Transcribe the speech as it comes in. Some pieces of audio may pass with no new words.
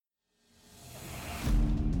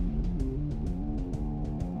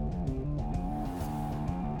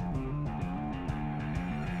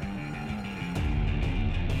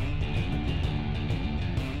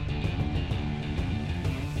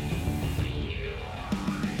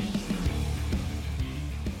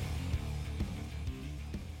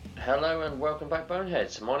Hello and welcome back,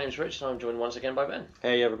 Boneheads. My name's Rich and I'm joined once again by Ben.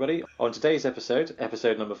 Hey everybody, on today's episode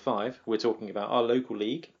number 5, we're talking about our local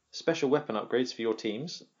league, special weapon upgrades for your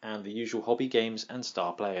teams, and the usual hobby games and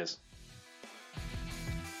star players.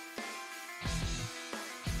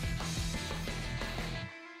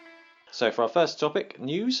 So for our first topic,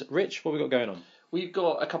 news, Rich, what have we got going on? We've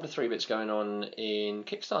got a couple of 3 bits going on in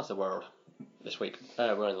Kickstarter world this week.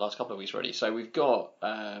 We're in the last couple of weeks already. So we've got,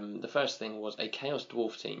 the first thing was a Chaos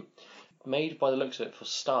Dwarf team, made by the looks of it for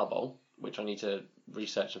Star Bowl, which I need to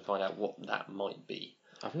research and find out what that might be.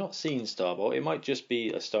 I've not seen Star Bowl. It might just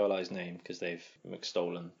be a stylized name because they've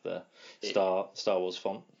stolen the Star Wars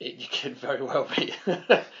font. It could very well be.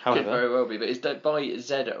 However, could very well be, but it's by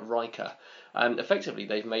Zed Riker. Effectively,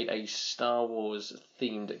 they've made a Star Wars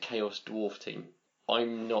themed Chaos Dwarf team.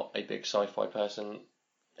 I'm not a big sci-fi person.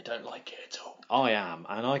 I don't like it at all. I am,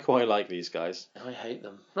 and I quite like these guys. I hate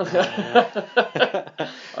them. I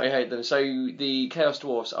hate them. So the Chaos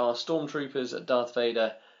Dwarfs are Stormtroopers, Darth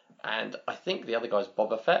Vader, and I think the other guy's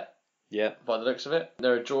Boba Fett. Yeah. By the looks of it.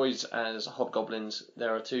 There are droids as hobgoblins.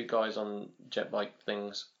 There are 2 guys on jet bike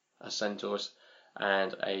things as centaurs,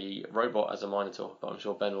 and a robot as a minotaur. But I'm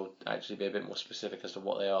sure Ben will actually be a bit more specific as to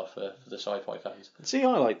what they are for the sci-fi fans. See,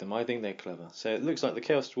 I like them. I think they're clever. So it looks like the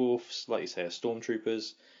Chaos Dwarfs, like you say, are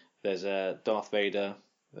Stormtroopers. There's a Darth Vader.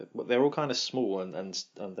 They're all kind of small and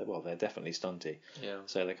well, they're definitely stunty. Yeah.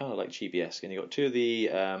 So they're kind of like chibi-esque. And you've got 2 of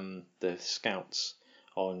the scouts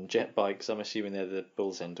on jet bikes. I'm assuming they're the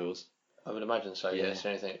bull centaurs. I would imagine so. Yeah. It's the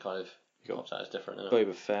only thing that kind of pops out as different. Isn't it?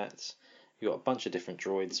 Boba Fett. You've got a bunch of different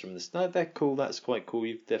droids from this. No, they're cool. That's quite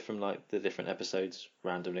cool. They're from like the different episodes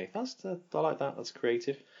randomly. I like that. That's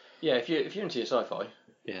creative. Yeah, if you're into your sci-fi,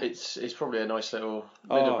 yeah, it's probably a nice little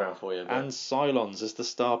middle ground for you. But... And Cylons as the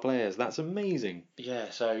star players. That's amazing. Yeah,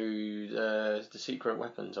 so the secret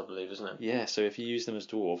weapons, I believe, isn't it? Yeah, so if you use them as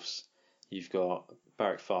dwarfs, you've got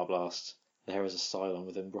Barrack Farblast. There is a Cylon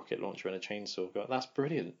with a rocket launcher and a chainsaw. That's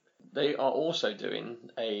brilliant. They are also doing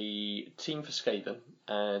a team for Skaven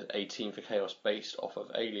and a team for Chaos based off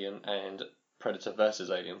of Alien and Predator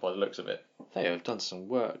versus Alien by the looks of it. They have done some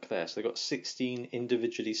work there. So they've got 16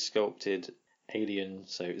 individually sculpted alien,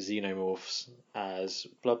 so xenomorphs, as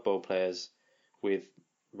Blood Bowl players with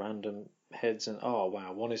random heads. And oh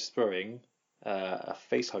wow, one is throwing a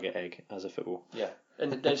facehugger egg as a football. Yeah,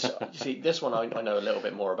 and there's you see, this one I know a little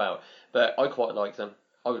bit more about, but I quite like them.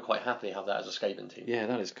 I would quite happily have that as a Skaven team. Yeah,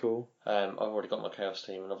 that is cool. I've already got my Chaos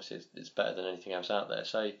team, and obviously it's better than anything else out there,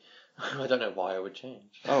 so I don't know why I would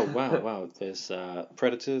change. Oh, wow. There's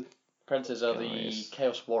Predator. Predators are the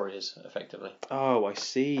Chaos Warriors, effectively. Oh, I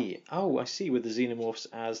see. With the Xenomorphs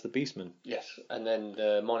as the Beastmen. Yes, and then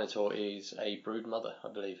the Minotaur is a Brood Mother, I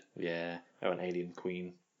believe. Yeah, an Alien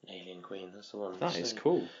Queen. Alien Queen, that's the one. That is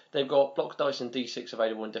cool. They've got block dice and D6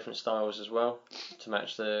 available in different styles as well, to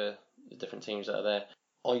match the different teams that are there.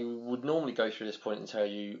 I would normally go through this point and tell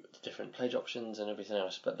you the different pledge options and everything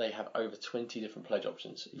else, but they have over 20 different pledge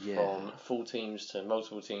options, from full teams to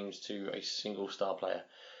multiple teams to a single star player.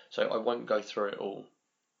 So I won't go through it all.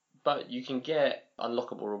 But you can get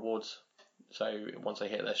unlockable rewards. So once they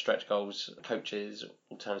hit their stretch goals, coaches,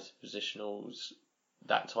 alternative positionals,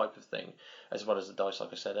 that type of thing, as well as the dice,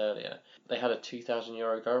 like I said earlier. They had a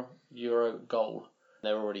 €2,000 goal.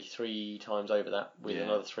 They're already 3 times over that, with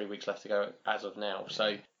another 3 weeks left to go as of now.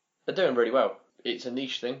 So they're doing really well. It's a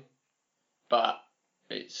niche thing, but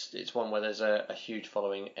it's one where there's a huge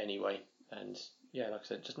following anyway. And yeah, like I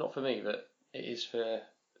said, just not for me, but it is for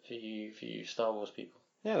you Star Wars people.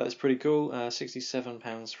 Yeah, that's pretty cool.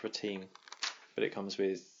 £67 for a team, but it comes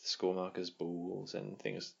with score markers, balls, and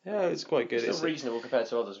things. Yeah, it's quite good. It's still reasonable compared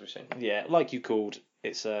to others we've seen. Yeah, like you called.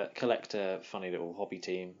 It's a collector, funny little hobby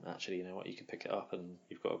team. Actually, you know what? You can pick it up and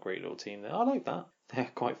you've got a great little team there. I like that. They're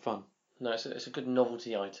quite fun. No, it's a good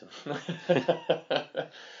novelty item.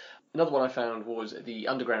 Another one I found was the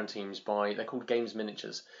Underground teams they're called Games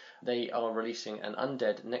Miniatures. They are releasing an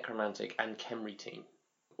Undead, Necromantic and Khemri team.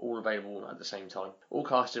 All available at the same time. All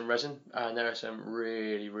cast in resin, and there are some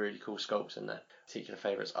really, really cool sculpts in there. Particular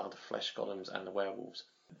favourites are the Flesh Golems and the Werewolves.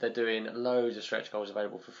 They're doing loads of stretch goals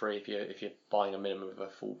available for free if you're buying a minimum of a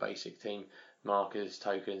full basic team. Markers,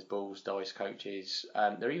 tokens, balls, dice, coaches.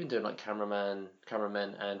 They're even doing like cameramen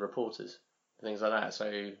and reporters, things like that.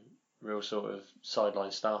 So real sort of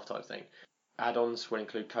sideline staff type thing. Add-ons will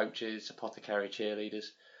include coaches, apothecary, cheerleaders.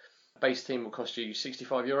 Base team will cost you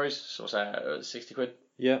 €65, so what's that, 60 quid?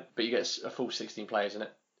 Yeah. But you get a full 16 players in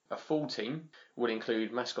it. A full team would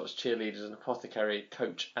include mascots, cheerleaders, an apothecary,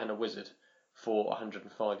 coach, and a wizard for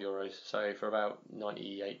 €105. So for about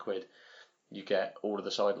 98 quid, you get all of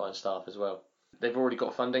the sideline staff as well. they've already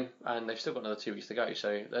got funding and they've still got another 2 weeks to go,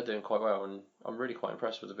 so they're doing quite well, and I'm really quite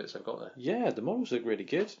impressed with the bits they've got there. Yeah, the models look really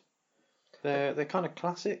good. They're kind of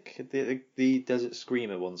classic. The Desert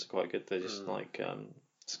Screamer ones are quite good. They're just like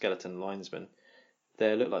skeleton linesmen.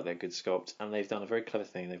 They look like they're good sculpt, and they've done a very clever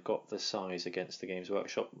thing. They've got the size against the Games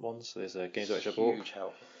Workshop ones. So there's a Games Workshop orc.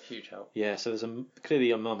 Huge help. Yeah, so there's clearly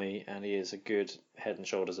a mummy, and he is a good head and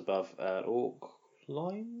shoulders above orc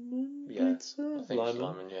lineman. Yeah, I think it's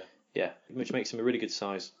lineman. Yeah, which makes him a really good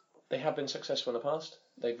size. They have been successful in the past.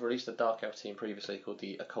 They've released a Dark Elf team previously called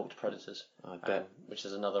the Occult Predators, I bet. Which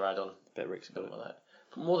is another add-on. I bet Rick's got it. Like that.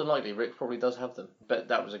 More than likely, Rick probably does have them. But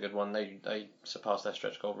that was a good one. They surpassed their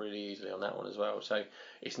stretch goal really easily on that one as well. So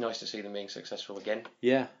it's nice to see them being successful again.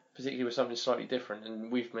 Yeah. Particularly with something slightly different. And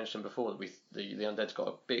we've mentioned before that the Undead's got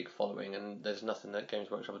a big following, and there's nothing that Games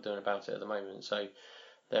Workshop are doing about it at the moment. So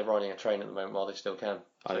they're riding a train at the moment while they still can.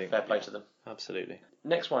 So I think, fair play to them. Absolutely.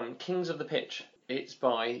 Next one, Kings of the Pitch. It's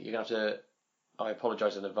by, you're going to have to, I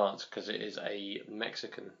apologise in advance because it is a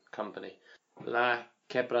Mexican company. La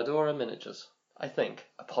Quebradora Miniatures. I think.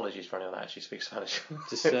 Apologies for anyone that actually speaks Spanish.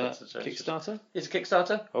 Just Kickstarter? It's a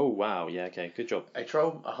Kickstarter. Oh, wow. Yeah, okay. Good job. A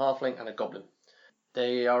troll, a halfling, and a goblin.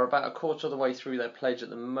 They are about a quarter of the way through their pledge at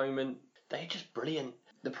the moment. They're just brilliant.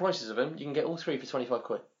 The prices of them, you can get all three for 25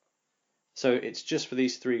 quid. So it's just for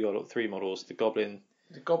these three models, the goblin...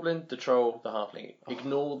 The goblin, the troll, the halfling.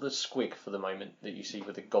 Ignore the squig for the moment that you see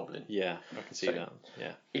with the goblin. Yeah, I can see that.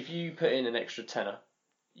 Yeah. If you put in an extra tenner,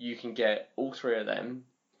 you can get all three of them,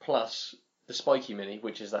 plus the spiky mini,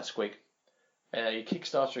 which is that squig, a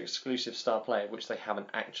Kickstarter exclusive star player, which they haven't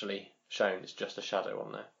actually shown. It's just a shadow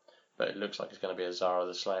on there, but it looks like it's going to be a Zara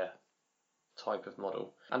the Slayer type of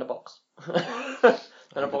model, and a box,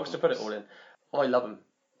 and a box to put it all in. I love them.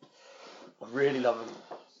 I really love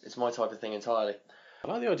them. It's my type of thing entirely. I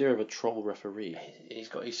like the idea of a troll referee.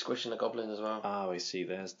 He's squishing a goblin as well. Oh, I see.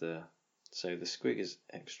 So the squig is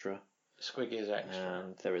extra. Squig is extra.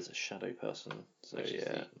 And there is a shadow person. So which is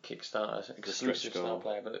yeah, the Kickstarter exclusive style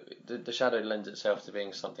player. But the shadow lends itself to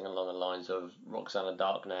being something along the lines of Roxana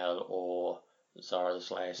Darknail or Zara the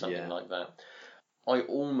Slayer, something like that. I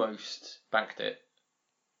almost backed it,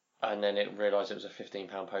 and then it realised it was a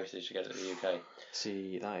 £15 postage to get it to the UK.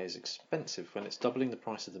 See, that is expensive when it's doubling the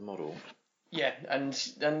price of the model. Yeah, and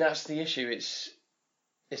that's the issue. It's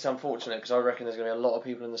unfortunate because I reckon there's going to be a lot of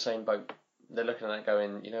people in the same boat. They're looking at that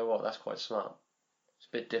going, you know what, that's quite smart. It's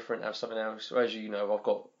a bit different, have something else. As you know, I've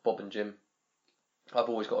got Bob and Jim. I've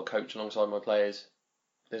always got a coach alongside my players.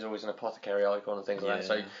 There's always an apothecary icon and things like that.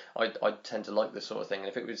 So I tend to like this sort of thing. And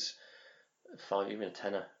if it was £5, even a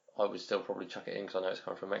tenner, I would still probably chuck it in because I know it's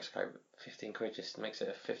coming from Mexico. But 15 quid just makes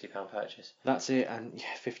it a £50 purchase. That's it, and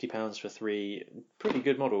yeah, £50 for three pretty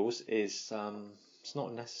good models is it's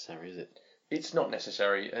not necessary, is it? It's not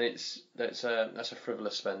necessary, and that's a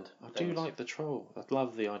frivolous spend. I do like the troll. I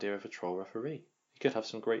love the idea of a troll referee. You could have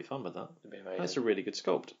some great fun with that. It'd be amazing. That's a really good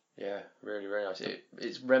sculpt. Yeah, really, really nice.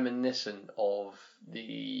 It's reminiscent of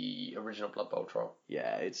the original Blood Bowl troll.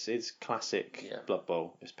 Yeah, it's classic Blood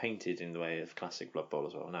Bowl. It's painted in the way of classic Blood Bowl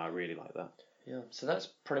as well. Now I really like that. Yeah, so that's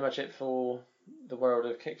pretty much it for the world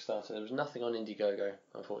of Kickstarter. There was nothing on Indiegogo,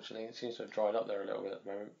 unfortunately. It seems to have dried up there a little bit at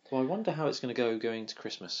the moment. Well, I wonder how it's going to go into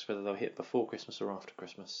Christmas. Whether they'll hit before Christmas or after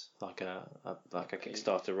Christmas, like a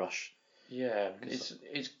Kickstarter rush. Yeah, it's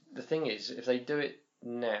the thing is, if they do it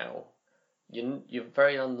now, you're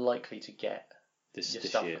very unlikely to get your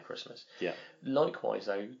stuff year. for Christmas. Yeah. Likewise,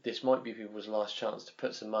 though, this might be people's last chance to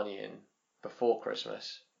put some money in before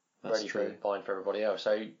Christmas. That's ready true. for buying for everybody else.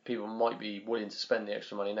 So people might be willing to spend the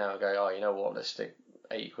extra money now and go, oh, you know what, let's stick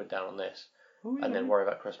 80 quid down on this and then worry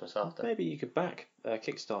about Christmas after. Maybe you could back a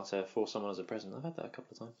Kickstarter for someone as a present. I've had that a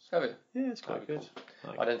couple of times. Have you? Yeah, it's quite good.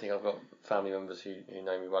 Cool. I don't think I've got family members who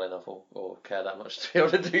know me well enough or care that much to be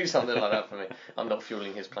able to do something like that for me. I'm not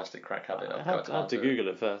fueling his plastic crack habit. I have to Google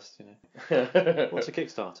it first, you know. What's a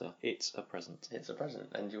Kickstarter? It's a present. It's a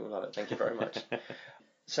present, and you will love it. Thank you very much.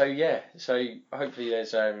 So hopefully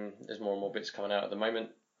there's more and more bits coming out at the moment.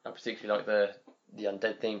 I particularly like the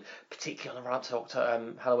undead theme, particularly on the run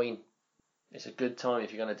to Halloween. It's a good time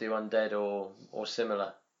if you're going to do undead or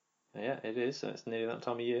similar. Yeah, it is. It's nearly that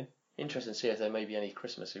time of year. Interesting to see if there may be any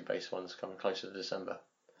Christmassy based ones coming closer to December.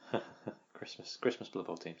 Christmas Blood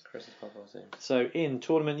Bowl teams. Christmas Blood Bowl teams. So in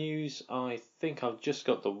tournament news, I think I've just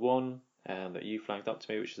got the one that you flagged up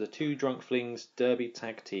to me, which is the Two Drunk Flings Derby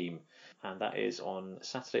Tag Team. And that is on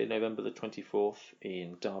Saturday, November the 24th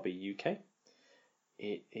in Derby, UK.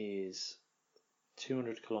 It is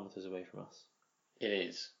 200 kilometres away from us. It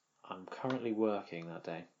is. I'm currently working that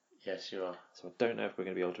day. Yes, you are. So I don't know if we're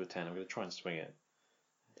going to be able to attend. I'm going to try and swing it.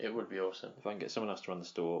 It would be awesome. If I can get someone else to run the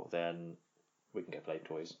store, then we can go play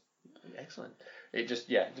toys. Excellent. It just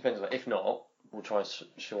it depends on it. If not, we'll try and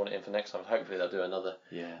shoehorn it in for next time. Hopefully they'll do another.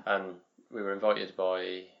 Yeah. And we were invited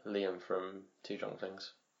by Liam from Two Drunk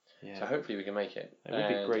Things. Yeah. So hopefully we can make it. It would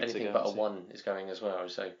be great anything to go but a and see. one is going as well.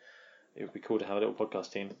 So it would be cool to have a little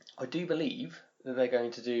podcast team. I do believe that they're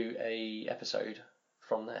going to do a episode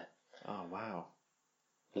from there. Oh wow.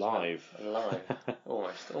 Live.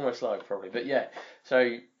 almost live probably. But yeah,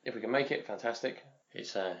 so if we can make it, fantastic.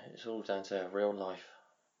 It's all down to real life.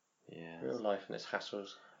 Yeah. Real life and its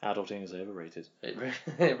hassles. Adulting is overrated. It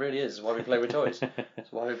really is. It's why we play with toys.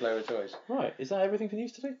 It's why we play with toys. Right, is that everything for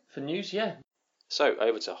news today? For news, yeah. So,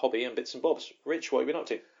 over to hobby and bits and bobs. Rich, what have you been up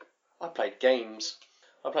to? I played games.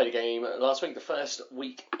 I played a game last week, the first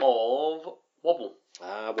week of WOBBL.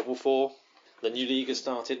 WOBBL 4. The new league has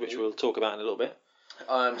started, which we'll talk about in a little bit.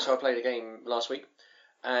 So I played a game last week,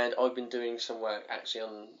 and I've been doing some work actually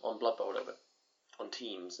on Blood Bowl a little bit, on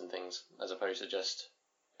teams and things, as opposed to just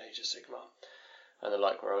Age of Sigmar and the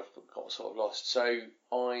like, where I've got sort of lost. So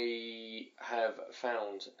I have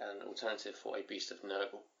found an alternative for a Beast of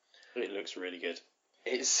Nurgle. It looks really good.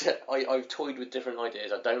 I've toyed with different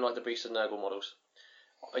ideas. I don't like the Beast of Nurgle models.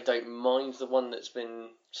 I don't mind the one that's been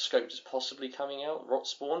scoped as possibly coming out,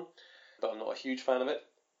 Rotspawn, but I'm not a huge fan of it.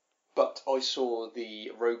 But I saw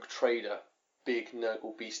the Rogue Trader big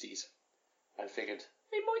Nurgle beasties and figured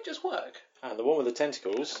it might just work. And the one with the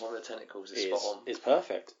tentacles, is spot on. Is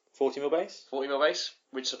perfect. 40mm base? 40mm base,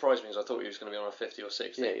 which surprised me because I thought he was going to be on a 50 or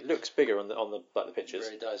 60. Yeah, it looks bigger on the pictures. It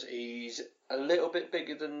really does. He's a little bit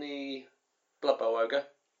bigger than the Blood Bowl Ogre,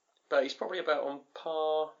 but he's probably about on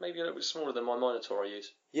par, maybe a little bit smaller than my Minotaur I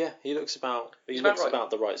use. Yeah, he looks about about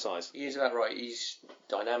the right size. He is about right. He's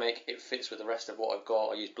dynamic. It fits with the rest of what I've got.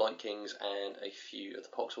 I use Blight Kings and a few of the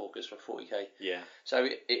Poxwalkers from 40k. Yeah. So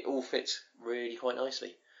it all fits really quite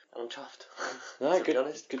nicely. And I'm chuffed. No, to be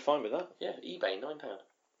honest. Good find with that. Yeah, eBay, £9.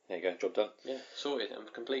 There you go, job done. Yeah, sorted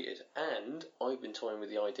and completed. And I've been toying with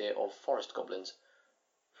the idea of Forest Goblins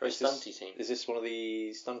for a stunty team. Is this one of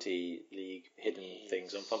the stunty league hidden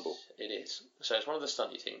things on Fumble? It is. So it's one of the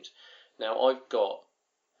stunty teams. Now I've got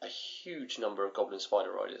a huge number of Goblin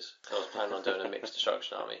Spider Riders. I was planning on doing a mixed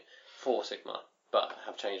destruction army for Sigma, but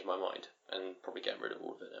have changed my mind and probably getting rid of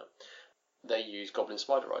all of it now. They use Goblin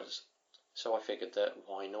Spider Riders. So I figured that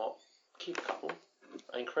why not keep a couple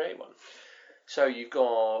and create one. So you've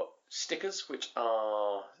got stickers, which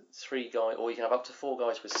are 3 guys, or you can have up to 4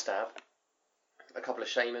 guys with stab, a couple of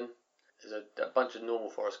shaman, there's a bunch of normal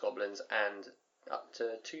forest goblins, and up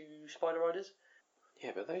to 2 spider riders.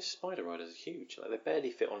 Yeah, but those spider riders are huge. Like, they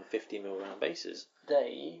barely fit on 50mm round bases.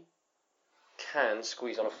 They can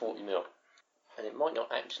squeeze on a 40mm, and it might not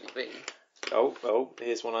actually be. Oh,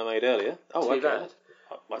 here's one I made earlier. Oh, too okay. bad.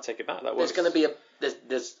 I might take it back. That works. There's going to be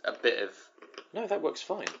there's a bit of No, that works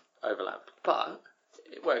fine. overlap, but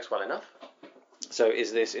it works well enough. So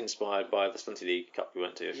is this inspired by the Stunty League Cup we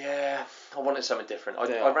went to? Yeah, I wanted something different.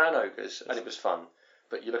 I ran ogres and it was fun,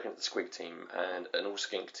 but you're looking at the Squig team and an all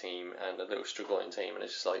skink team and a little Strugoin team, and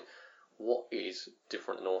it's just like, what is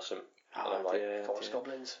different and awesome? And I'm like, Forest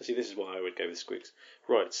Goblins. See, this is why I would go with Squigs.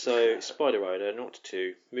 Right, so Spider Rider, 0 to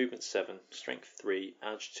 2, Movement 7, Strength 3,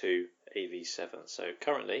 Edge 2, AV 7. So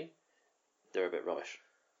currently, they're a bit rubbish.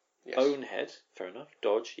 Yes. Bonehead, fair enough.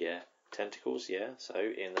 Dodge, yeah. Tentacles, yeah. So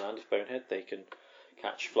in the land of Bonehead, they can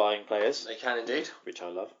catch flying players. They can indeed. Which I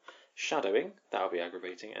love. Shadowing, that'll be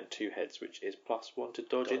aggravating. And 2 heads, which is +1 to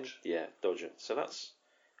dodging. Yeah, dodging. So that's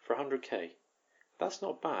for 100k. That's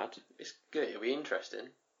not bad. It's good. It'll be interesting.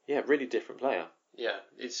 Yeah, really different player. Yeah,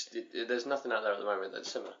 there's nothing out there at the moment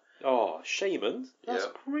that's similar. Oh, Shaman? That's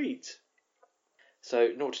great. So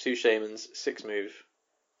 0 to 2 Shamans, 6 move,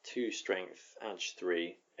 2 strength, edge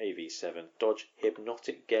 3, AV 7, dodge,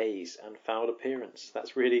 hypnotic gaze, and foul appearance.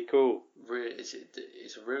 That's really cool.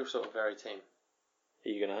 It's a real sort of varied team. Are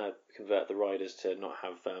you going to convert the riders to not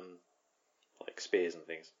have like spears and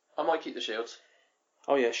things? I might keep the shields.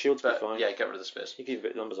 Oh yeah, shields be fine. Yeah, get rid of the spears. You keep a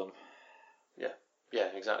bit of numbers on. Yeah,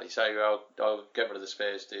 exactly. So I'll get rid of the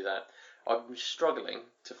spears, do that. I'm struggling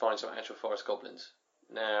to find some actual forest goblins.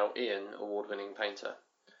 Now, Ian, award-winning painter,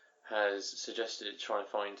 has suggested trying to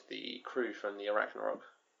find the crew from the Arachnarok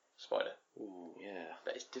spider. Ooh, yeah.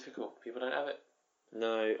 But it's difficult. People don't have it.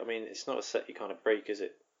 No, I mean, it's not a set you kind of break, is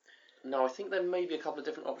it? No, I think there may be a couple of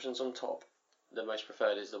different options on top. The most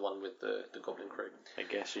preferred is the one with the goblin crew. I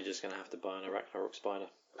guess you're just going to have to buy an Arachnarok spider.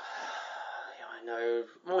 Yeah, I know.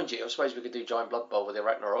 Mind you, I suppose we could do Giant Blood Bowl with the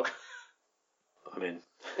Arachnarok. I'm in.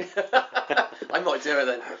 I might do it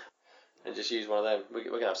then. And just use one of them. We're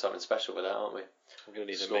going to have something special with that, aren't we? I'm going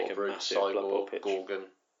to need to make a massive Cyborg, Blood Bowl pitch. Gorgon.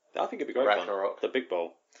 I think it'd be great Ragnarok. fun. The big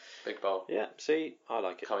bowl. Big bowl. Yeah, see, I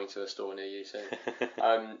like it. Coming to a store near you soon.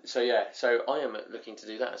 So I am looking to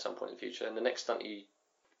do that at some point in the future. And the next stunty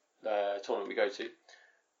tournament we go to,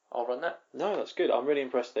 I'll run that. No, that's good. I'm really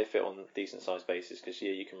impressed they fit on decent sized bases because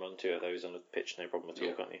you can run 2 of those on a pitch, no problem at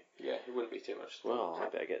all, can't you? Yeah, it wouldn't be too much. Well, I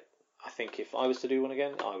better get. I think if I was to do one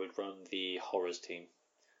again, I would run the horrors team.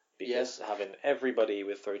 Because having everybody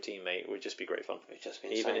with throw teammate would just be great fun. It'd just be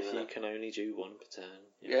even insane, if you can only do 1 per turn.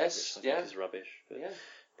 Yes, which I think is rubbish. But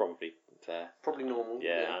probably fair. Probably normal.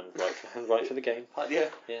 Yeah, and right for the game. Yeah.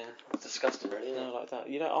 Yeah. It's disgusting, really. No, like that.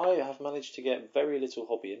 I have managed to get very little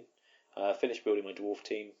hobbying. Finished building my dwarf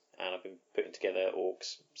team, and I've been putting together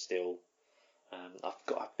orcs still.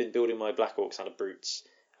 I've been building my black orcs out of brutes,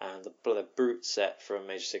 and the brute set from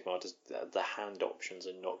Major Sigmar does the hand options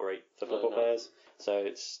are not great for football players, so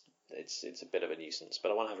it's a bit of a nuisance.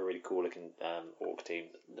 But I want to have a really cool looking orc team.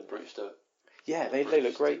 The brutes do it. Yeah, they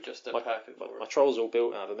look great. Just perfect for my troll's all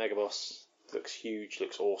built out of a mega boss. Looks huge,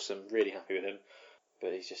 looks awesome. Really happy with him,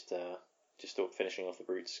 but he's just finishing off the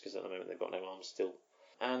brutes because at the moment they've got no arms still.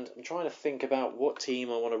 And I'm trying to think about what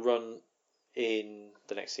team I want to run in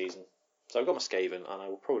the next season. So I've got my Skaven, and I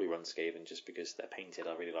will probably run Skaven just because they're painted.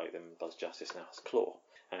 I really like them. Buzz Justice now has Claw.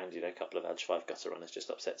 And, a couple of Edge 5 gutter runners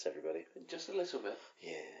just upsets everybody. Just a little bit.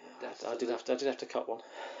 Yeah, I did have to cut one.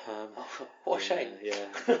 What a shame.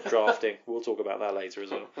 Yeah, drafting. We'll talk about that later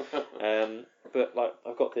as well. But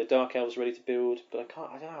I've got the Dark Elves ready to build, but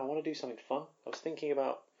I don't know, I want to do something fun. I was thinking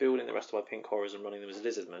about building the rest of my Pink Horrors and running them as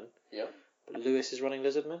Lizardmen. Yeah. But Lewis is running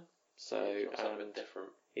Lizardmen, so something different.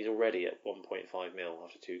 He's already at 1.5 mil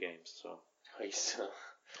after 2 games as well. Nice.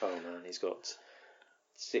 Oh man, he's got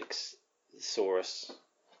 6 Saurus,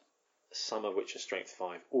 some of which are strength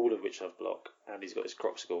 5, all of which have block, and he's got his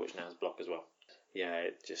Croxicle which now has block as well. Yeah,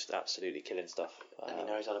 it's just absolutely killing stuff. And he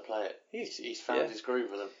knows how to play it. He's found his groove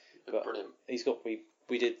with him. Brilliant. He's got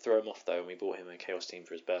we did throw him off though, and we bought him a Chaos team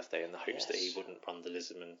for his birthday in the hopes that he wouldn't run the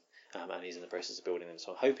Lizardman. And he's in the process of building them,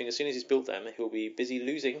 so I'm hoping as soon as he's built them, he'll be busy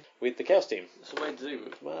losing with the Chaos team. That's a way to do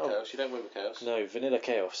with Chaos. You don't win with Chaos. No, vanilla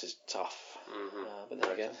Chaos is tough. Mm-hmm. But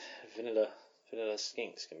then again, vanilla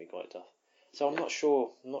Skinks can be quite tough. So I'm not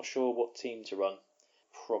sure what team to run.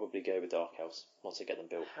 Probably go with Dark Elves once I get them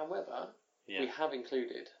built. However, we have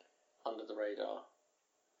included under the radar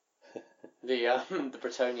the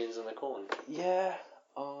Bretonians and the Khorne. Yeah,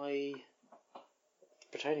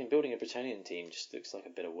 building a Bretonian team just looks like a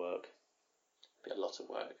bit of work. Be a lot of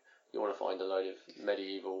work. You want to find a load of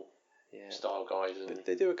medieval style guys. But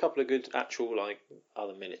they do a couple of good actual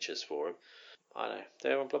other miniatures for them. I know.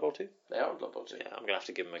 They're on Blood Bowl 2? They are on Blood Bowl 2. Yeah, I'm going to have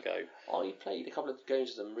to give them a go. I played a couple of games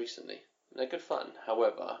with them recently. They're good fun.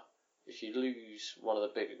 However, if you lose one of the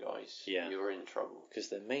bigger guys, you're in trouble. Because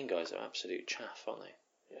their main guys are absolute chaff, aren't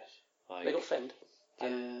they? Yes. They got Fend.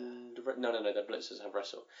 And no, their blitzers have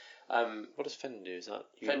wrestle. What does Fend do? Is that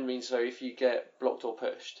Fend means so if you get blocked or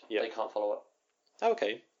pushed, they can't follow up. Oh,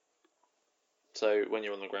 okay. So when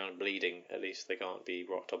you're on the ground bleeding, at least they can't be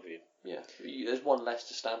right on top of you. Yeah, there's one less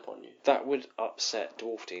to stamp on you. That would upset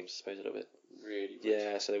dwarf teams, I suppose, a little bit. Really would.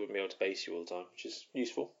 Yeah, so they wouldn't be able to base you all the time, which is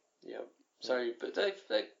useful. Yeah. So, but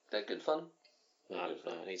they're good fun. I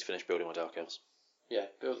need to finish building my Dark Elves. Yeah,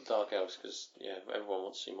 build the Dark Elves because everyone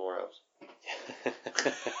wants to see more elves.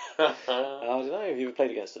 I don't know. Have you ever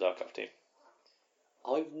played against a Dark Elf team?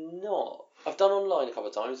 I've not. I've done online a couple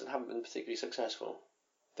of times and haven't been particularly successful.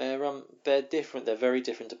 They're different. They're very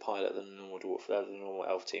different to pilot than the normal dwarf. They're the normal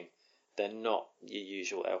elf team. They're not your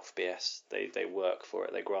usual elf BS. They work for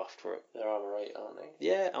it. They graft for it. They're armor 8, aren't they?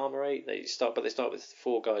 Yeah, armor 8. They start with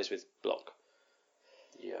 4 guys with block.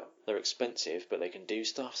 Yeah. They're expensive, but they can do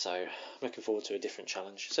stuff. So I'm looking forward to a different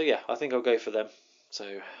challenge. So yeah, I think I'll go for them.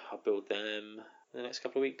 So I'll build them in the next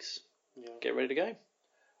couple of weeks. Yeah. Get ready to go.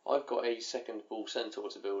 I've got a second bull centaur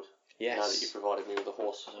to build. Yes. Now that you've provided me with a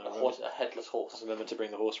horse, a headless horse. I remember to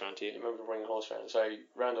bring the horse round to you. You remember to bring the horse round. So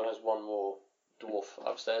Randall has one more dwarf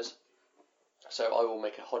upstairs. So I will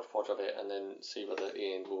make a hodgepodge of it and then see whether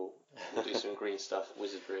Ian will do some green stuff,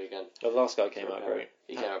 wizardry again. Well, the last guy came out great.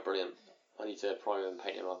 He came out brilliant. I need to prime and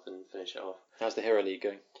paint him up and finish it off. How's the Hero League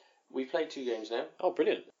going? We played 2 games now. Oh,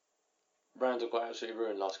 brilliant. Randall got absolutely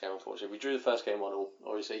ruined last game, unfortunately. We drew the first game 1-1,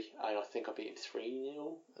 obviously, and I think I beat him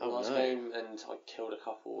 3-0 last game, and I killed a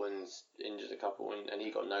couple and injured a couple, and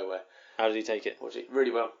he got nowhere. How did he take it?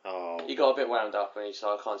 Really well. Oh. He got a bit wound up, and he said,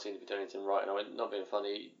 I can't seem to be doing anything right, and I went, not being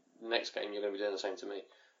funny, next game you're going to be doing the same to me.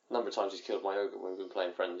 A number of times he's killed my ogre when we've been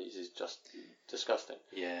playing friendlies. It's just disgusting.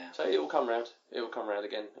 Yeah. So it will come round. It will come round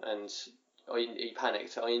again, and he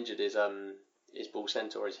panicked. I injured his bull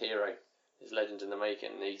centaur, his hero. His legend in the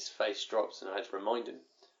making, and his face dropped, and I had to remind him.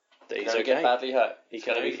 that he's Don't okay. get badly hurt. He's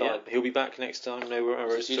going to be fine. Yeah, he'll be back next time. No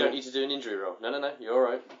worries. You don't need to do an injury roll. No, you're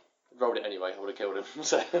all right. Rolled it anyway. I would have killed him.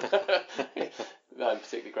 So I'm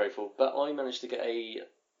particularly grateful. But I managed to get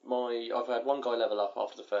I've had one guy level up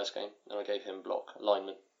after the first game, and I gave him block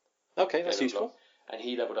lineman. Okay, that's useful. Block, and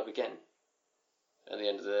he leveled up again at the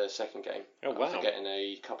end of the second game. Oh wow! After getting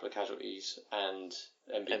a couple of casualties and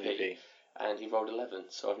MVP. And he rolled 11,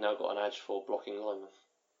 so I've now got an edge for blocking lineman.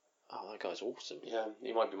 Oh, that guy's awesome. Yeah,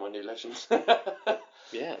 he might be my new legend.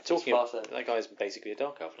 Yeah, talking about that guy's basically a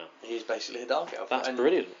dark elf now. He's basically a dark elf. That's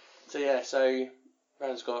brilliant. So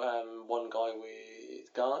Rand's got one guy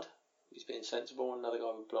with guard. He's being sensible, and another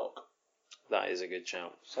guy with block. That is a good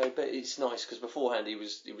shout. So, but it's nice because beforehand he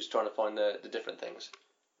was trying to find the different things.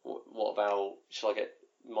 What about, shall I get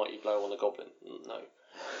mighty blow on the goblin? No,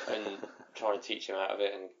 and trying to teach him out of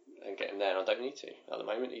it and get him there. And I don't need to at the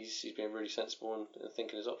moment. He's being really sensible and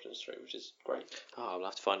thinking his options through, which is great. Oh, we'll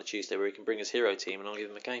have to find a Tuesday where he can bring his hero team, and I'll give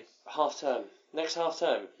him a game. Half term, next half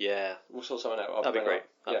term. Yeah, we'll sort something out. That'd be great.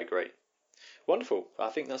 That'd be great. Wonderful. I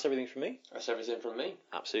think that's everything from me. That's everything from me.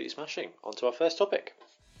 Absolutely smashing. On to our first topic.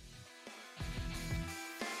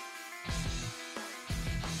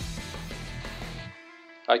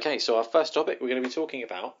 Okay, so our first topic, we're going to be talking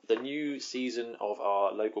about the new season of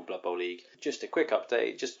our local Blood Bowl League. Just a quick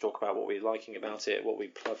update, just to talk about what we're liking about it, what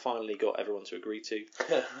we finally got everyone to agree to.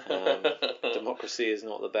 Democracy is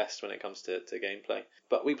not the best when it comes to gameplay.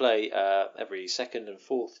 But we play every second and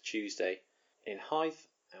fourth Tuesday in Hythe,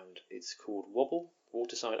 and it's called WOBBL,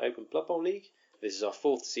 Waterside Open Blood Bowl League. This is our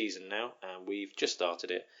fourth season now, and we've just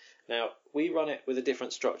started it. Now, we run it with a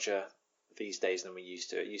different structure these days than we used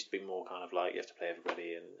to. It used to be more kind of like you have to play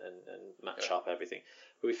everybody and match up everything.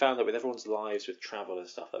 But we found that with everyone's lives, with travel and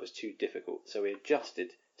stuff, that was too difficult. So we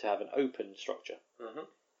adjusted to have an open structure. Mm-hmm.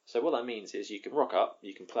 So what that means is you can rock up,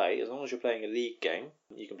 you can play, as long as you're playing a league game,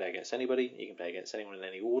 you can play against anybody, you can play against anyone in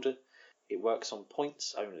any order. It works on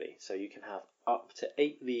points only. So you can have up to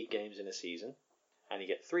 8 league games in a season, and you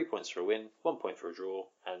get 3 points for a win, 1 point for a draw,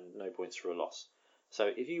 and no points for a loss. So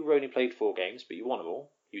if you only played 4 games, but you won them all,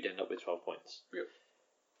 you'd end up with 12 points. Yep.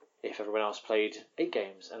 If everyone else played 8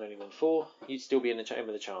 games and only won 4, you'd still be in with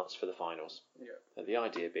a chance for the finals. Yep. And the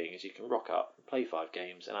idea being is you can rock up, play 5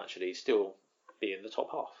 games, and actually still be in the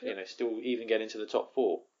top half. Yep. Still even get into the top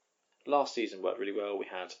 4. Last season worked really well. We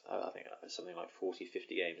had, I think, something like 40,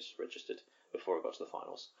 50 games registered before it got to the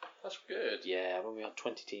finals. That's good. Yeah, when we had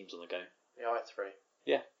 20 teams on the go. Yeah, I had 3.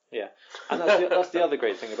 Yeah. And that's the other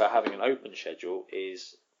great thing about having an open schedule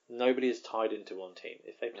is nobody is tied into one team.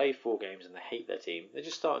 If they play 4 games and they hate their team, they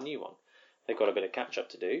just start a new one. They've got a bit of catch up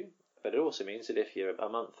to do, but it also means that if you're a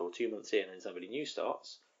month or 2 months in and somebody new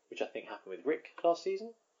starts, which I think happened with Rick last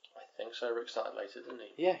season. I think so. Rick started later, didn't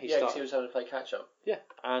he? Yeah, he started. Because he was having to play catch up. Yeah,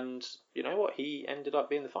 and you know what? He ended up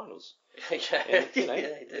being the finals. Yeah, and, he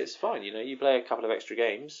did. It's fine. You play a couple of extra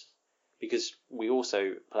games. Because we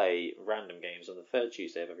also play random games on the 3rd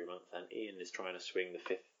Tuesday of every month, and Ian is trying to swing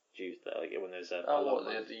the 5th Tuesday, when there's a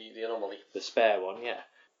the anomaly. The spare one, yeah.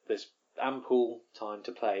 There's ample time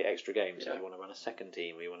to play extra games. Yeah. If you want to run a second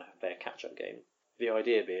team, or you want to play a catch-up game. The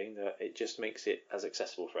idea being that it just makes it as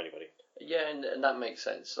accessible for anybody. Yeah, and that makes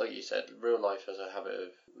sense. Like you said, real life has a habit of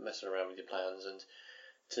messing around with your plans, and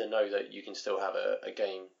to know that you can still have a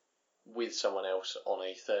game with someone else on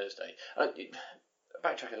a Thursday.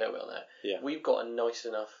 Backtrack a little bit on that. Yeah. We've got a nice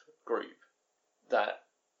enough group that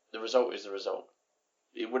the result is the result.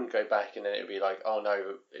 It wouldn't go back and then it would be like, oh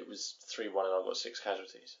no, it was 3-1 and I got 6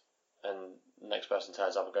 casualties. And the next person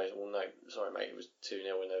turns up and goes, well no, sorry mate, it was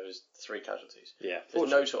 2-0 and there was 3 casualties. Yeah. There's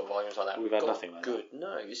no sort of arguments like that. We've had nothing like good. that.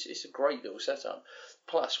 No, it's a great little setup.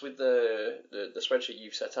 Plus, with the spreadsheet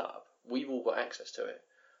you've set up, we've all got access to it.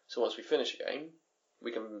 So once we finish a game,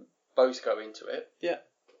 we can both go into it. Yeah.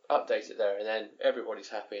 Update it there, and then everybody's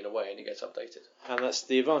happy in a way, and it gets updated. And that's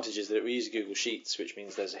the advantage is that we use Google Sheets, which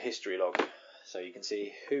means there's a history log, so you can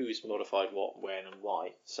see who's modified what, when, and why.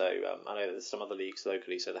 So I know that there's some other leagues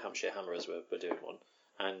locally, so the Hampshire Hammerers were doing one,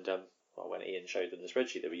 and when Ian showed them the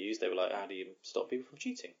spreadsheet that we used, they were like, "How do you stop people from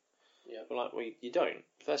cheating?" Yeah. We're like, "Well, you don't.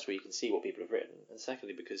 First of all, you can see what people have written, and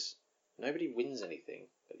secondly, because nobody wins anything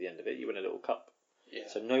at the end of it. You win a little cup." Yeah.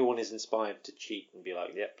 So no one is inspired to cheat and be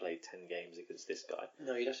like, "Yep, played 10 games against this guy."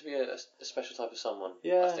 No, you'd have to be a special type of someone,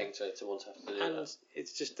 Yeah. I think, to want to have to do And that.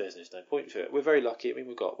 it's just, there's just no point to it. We're very lucky. I mean,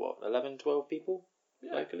 we've got, 11, 12 people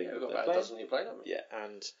locally? Yeah, we've got that about play? a dozen who play, haven't we? Yeah,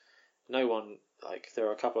 and no one, there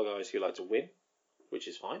are a couple of guys who like to win, which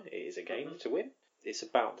is fine. It is a game to win. It's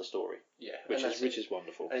about the story. Yeah. Which is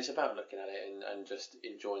wonderful. And it's about looking at it and just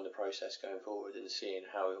enjoying the process going forward and seeing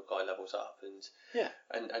how your guy levels up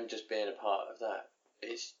and just being a part of that.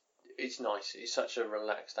 It's nice. It's such a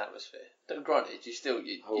relaxed atmosphere. Granted,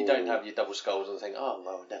 you don't have your double skulls and think, oh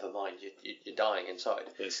well, never mind, you're dying inside.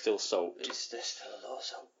 There's still salt. There's still a lot of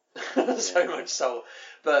salt. So much salt.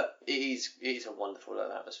 But it is a wonderful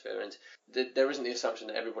little atmosphere, and there isn't the assumption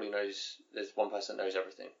that everybody knows. There's one person that knows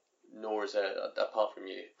everything. Nor is there, apart from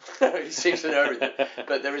you, who seems to know everything.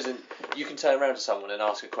 But there isn't. You can turn around to someone and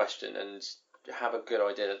ask a question and have a good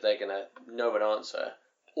idea that they're going to know an answer,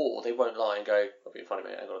 or they won't lie and go, "I'll be funny,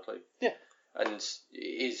 mate. I ain't got a clue." Yeah. And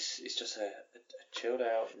it's just a chilled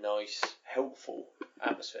out, nice, helpful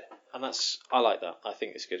atmosphere. And I like that. I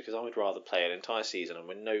think it's good because I would rather play an entire season and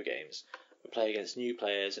win no games, but play against new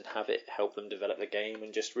players and have it help them develop the game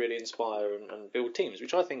and just really inspire and build teams,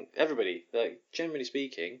 which I think everybody, generally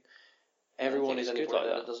speaking, everyone is good like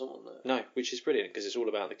that. Doesn't want that. No, which is brilliant because it's all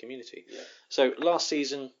about the community. Yeah. So last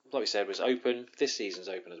season, like we said, was open. This season's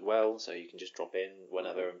open as well, so you can just drop in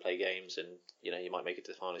whenever and play games, and you might make it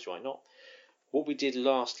to the finals, you might not. What we did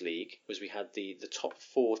last league was we had the top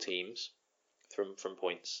 4 teams from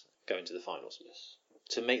points going to the finals. Yes.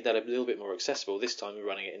 To make that a little bit more accessible, this time we're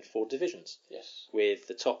running it in 4 divisions. Yes. With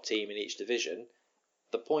the top team in each division.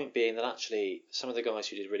 The point being that actually some of the guys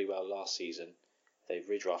who did really well last season, they've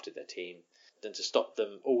redrafted their team. Then to stop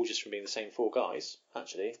them all just from being the same 4 guys,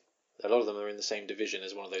 actually, a lot of them are in the same division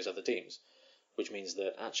as one of those other teams, which means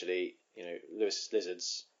that actually, Lewis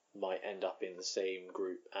Lizards might end up in the same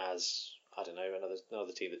group as, I don't know,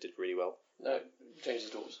 another team that did really well. No,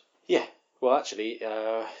 James's Doors. Yeah. Well, actually,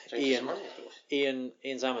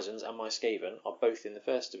 Ian's Amazons and my Skaven are both in the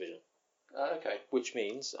first division. Okay. Which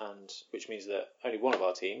means that only one of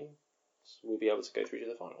our teams will be able to go through to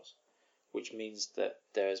the finals. Which means that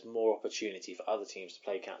there's more opportunity for other teams to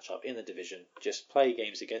play catch up in the division. Just play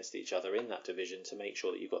games against each other in that division to make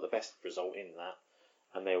sure that you've got the best result in that,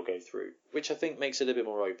 and they'll go through. Which I think makes it a bit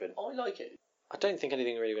more open. I like it. I don't think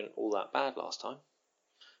anything really went all that bad last time.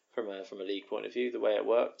 From a league point of view, the way it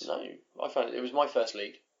worked. No, I found it was my first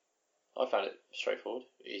league. I found it straightforward,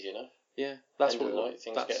 easy enough. Yeah, that's End of the night,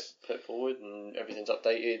 things get put forward and everything's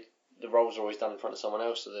updated. The roles are always done in front of someone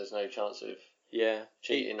else, so there's no chance of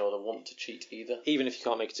cheating or the want to cheat either. Even if you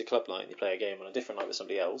can't make it to club night and you play a game on a different night with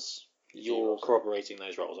somebody else, you're corroborating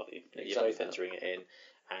those roles, aren't you? Exactly. You're both entering it in,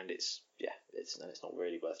 and it's not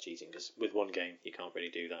really worth cheating because with one game you can't really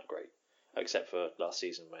do that great, except for last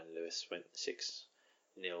season when Lewis went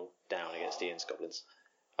 6-0 down against Ian's Goblins.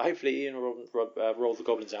 Hopefully Ian will roll the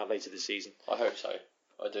Goblins out later this season. I hope so.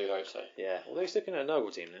 I do hope so. Yeah, although he's looking at a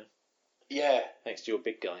noble team now. Yeah. Next to your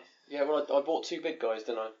big guy. Yeah, well, I bought 2 big guys,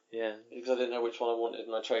 didn't I? Yeah. Because I didn't know which one I wanted,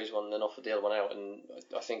 and I chose one and then offered the other one out, and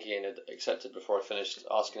I think Ian had accepted before I finished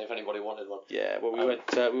asking if anybody wanted one. Yeah, well, we went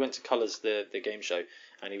to Colours, the game show,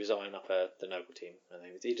 and he was eyeing up the noble team, and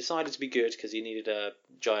he decided to be good because he needed a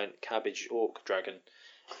giant cabbage orc dragon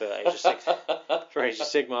for Age of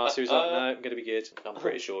Sigmar, so he was like, no, I'm going to be good. I'm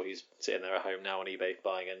pretty sure he's sitting there at home now on eBay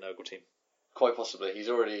buying a noble team. Quite possibly. He's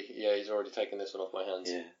already taken this one off my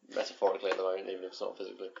hands. Yeah. Metaphorically at the moment, even if it's not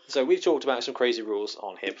physically. So we've talked about some crazy rules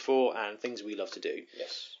on here before and things we love to do.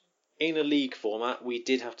 Yes. In a league format, we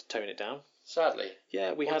did have to tone it down. Sadly.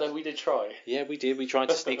 Yeah, we did try. Yeah, we did. We tried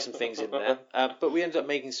to sneak some things in there, but we ended up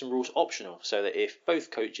making some rules optional, so that if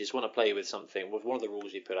both coaches want to play with something, with one of the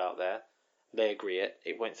rules we put out there, they agree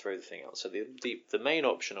it won't throw the thing out. So the main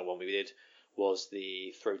optional one we did was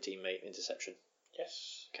the throw teammate interception.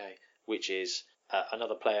 Yes. Okay. Which is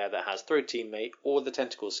another player that has throw teammate or the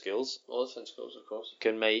tentacle skills. Or the tentacles, of course.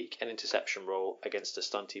 Can make an interception roll against a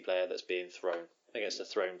stunty player that's being thrown, against a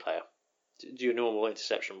thrown player. Do your normal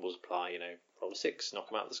interception rules apply, roll a 6, knock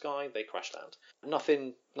them out of the sky, they crash land.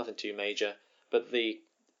 Nothing too major, but the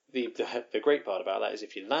great part about that is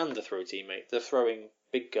if you land the throw teammate, the throwing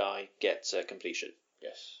big guy gets a completion.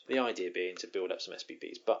 Yes. The idea being to build up some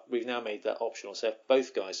SPPs, but we've now made that optional. So if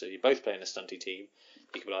both guys, so you're both playing a stunty team,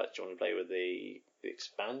 you can be like, do you want to play with the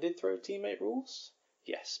expanded throw teammate rules?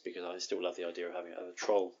 Yes, because I still love the idea of having a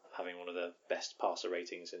troll having one of the best passer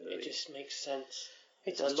ratings in the league. It just makes sense.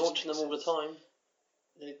 They're launching them all the time.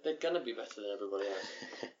 They're going to be better than everybody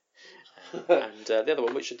else. And the other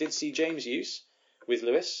one, which I did see James use with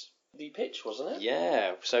Lewis. The pitch, wasn't it?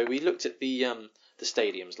 Yeah. So we looked at the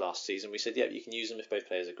stadiums last season. We said, yeah, you can use them if both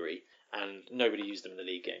players agree. And nobody used them in the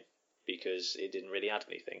league game because it didn't really add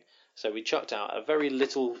anything. So we chucked out a very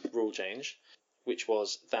little rule change, which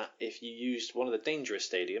was that if you used one of the dangerous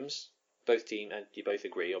stadiums, both team and you both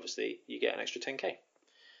agree, obviously, you get an extra 10k.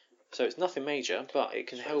 So it's nothing major, but it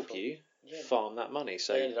can help you farm that money.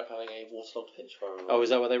 So they ended up having a waterlogged pitch for everyone. oh, is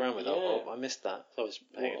that what they ran with? Yeah. Oh, I missed that. I was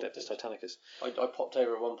playing Adeptus Titanicus. I popped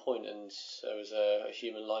over at one point and there was a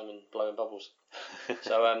human lineman blowing bubbles.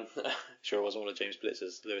 So sure it wasn't one of James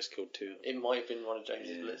Blitz's. Lewis killed 2. It might have been one of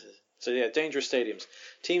James's Blitz's. So yeah, dangerous stadiums.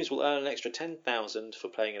 Teams will earn an extra 10,000 for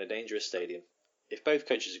playing in a dangerous stadium. If both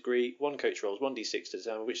coaches agree, one coach rolls 1d6 to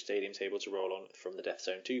determine which stadium table to roll on from the Death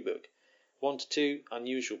Zone 2 book. 1 to 2,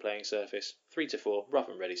 unusual playing surface. 3 to 4, rough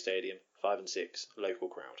and ready stadium. 5 and 6, local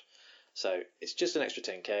crowd. So it's just an extra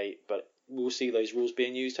 10k, but we'll see those rules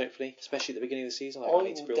being used hopefully, especially at the beginning of the season. I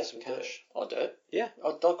need to build some cash. I'll do it. Yeah,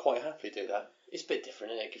 I'd quite happily do that. It's a bit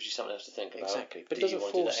different, isn't it? It gives you something else to think about. Exactly, but it doesn't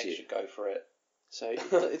force you. Go for it. So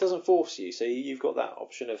it doesn't force you. So you've got that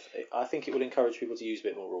option of. I think it will encourage people to use a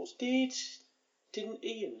bit more rules. Didn't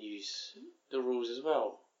Ian use the rules as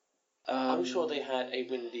well? I'm sure they had a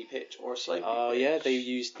windy pitch or a slopey pitch. Oh yeah, they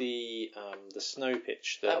used the snow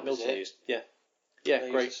pitch that Milton used. Yeah,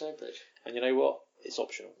 great. Used the snow pitch. And you know what? It's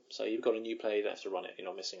optional. So you've got a new player, you don't have to run it. You're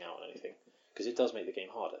not missing out on anything because it does make the game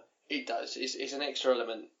harder. It does. It's an extra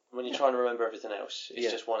element when you're trying to remember everything else.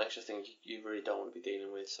 It's just one extra thing you really don't want to be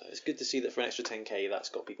dealing with. So it's good to see that for an extra 10k, that's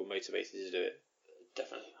got people motivated to do it.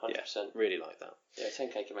 Definitely, 100%. Yeah, really like that. Yeah,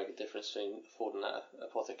 10k can make a difference between affording that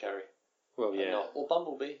apothecary. Well, yeah. Or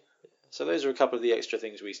Bumblebee. So those are a couple of the extra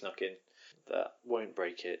things we snuck in that won't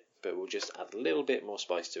break it, but will just add a little bit more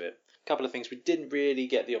spice to it. A couple of things we didn't really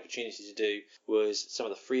get the opportunity to do was some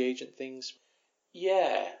of the free agent things.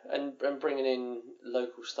 Yeah, and bringing in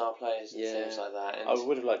local star players and things like that. And I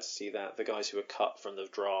would have liked to see that, the guys who were cut from the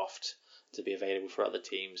draft to be available for other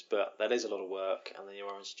teams, but that is a lot of work, and then you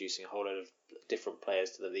are introducing a whole lot of different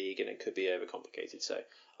players to the league, and it could be overcomplicated. So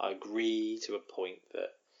I agree to a point that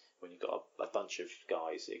when you've got a bunch of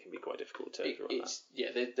guys, it can be quite difficult to draw that. Yeah,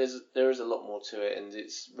 there is a lot more to it, and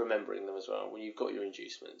it's remembering them as well. When you've got your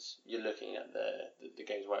inducements, you're looking at the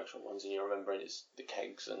Games Workshop ones, and you're remembering it's the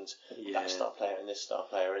kegs and that star player and this star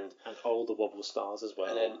player, and all the WOBBL stars as well.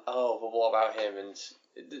 And then but what about him?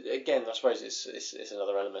 And again, I suppose it's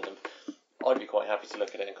another element. And I'd be quite happy to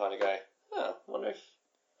look at it and kind of go, I wonder if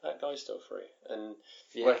that guy's still free, and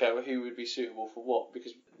work out who would be suitable for what,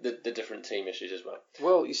 because the different team issues as well.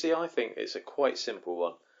 Well, you see, I think it's a quite simple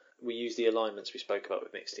one. We use the alignments we spoke about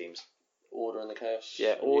with mixed teams. Order and the chaos.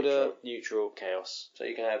 Yeah, order, neutral, chaos. So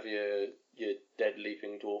you can have your dead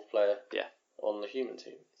leaping dwarf player. Yeah. On the human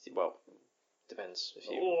team. Well, depends.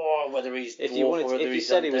 Whether he's if dwarf you wanted, or whether if you he's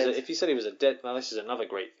said undead. if you said he was a dead. Now this is another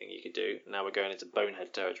great thing you could do. Now we're going into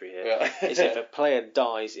Bonehead territory here. Yeah. Is if a player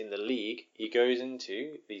dies in the league, he goes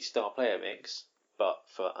into the star player mix, but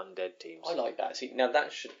for undead teams. I like that. See, now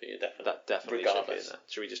that should be a definite. That definitely should be in there.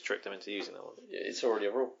 Should we just trick them into using that one? Yeah, it's already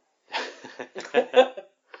a rule.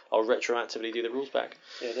 I'll retroactively do the rules back.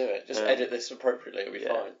 Yeah, do it. Just edit this appropriately. It'll be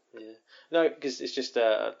fine. Yeah. No, because it's just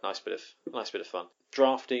a nice bit of fun.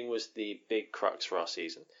 Drafting was the big crux for our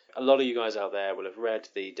season. A lot of you guys out there will have read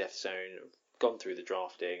the Death Zone, gone through the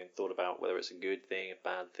drafting, and thought about whether it's a good thing, a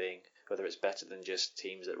bad thing, whether it's better than just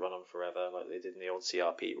teams that run on forever, like they did in the old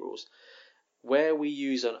CRP rules. Where we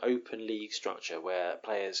use an open league structure where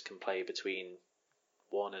players can play between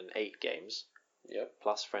 1 and 8 games,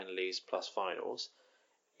 plus friendlies, plus finals,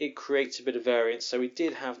 it creates a bit of variance. So we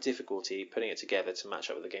did have difficulty putting it together to match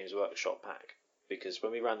up with the Games Workshop pack, because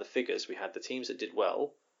when we ran the figures, we had the teams that did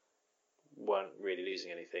well weren't really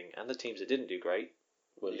losing anything, and the teams that didn't do great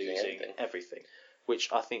were losing everything, which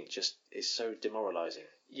I think just is so demoralising.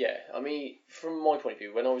 Yeah, I mean, from my point of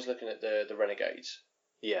view, when I was looking at the Renegades,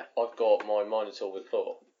 I've got my Minotaur with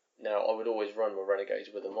Claw. Now, I would always run my Renegades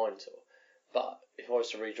with a Minotaur, but if I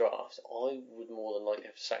was to redraft, I would more than likely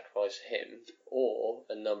have to sacrifice him or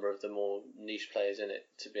a number of the more niche players in it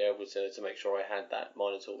to be able to make sure I had that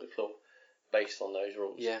Minotaur with Claw based on those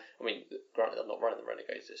rules. Yeah. I mean, granted, I'm not running the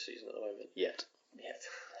Renegades this season at the moment. Yet.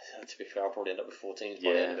 To be fair, I'll probably end up with 14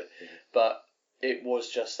 by the end of it. Yeah. But it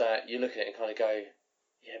was just that you look at it and kind of go,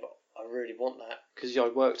 yeah, but I really want that. Because I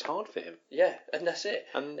worked hard for him. Yeah, and that's it.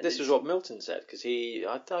 And this was what Milton said, because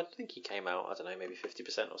I think he came out, I don't know, maybe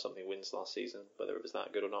 50% or something wins last season, whether it was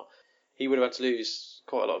that good or not. He would have had to lose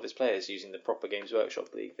quite a lot of his players using the proper Games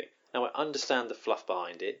Workshop League thing. Now, I understand the fluff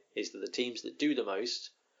behind it is that the teams that do the most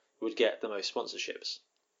would get the most sponsorships.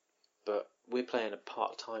 But we're playing a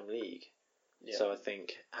part-time league. Yeah. So I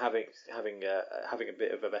think having a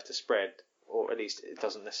bit of a better spread, or at least it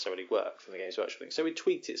doesn't necessarily work from the Games Workshop thing. So we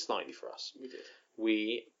tweaked it slightly for us. We did.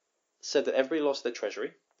 We said that everybody lost their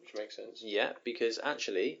treasury. Which makes sense. Yeah, because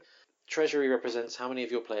actually, treasury represents how many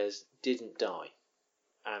of your players didn't die.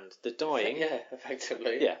 And the dying... Yeah,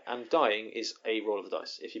 effectively. Yeah, and dying is a roll of the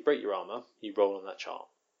dice. If you break your armour, you roll on that chart.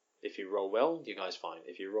 If you roll well, your guy's fine.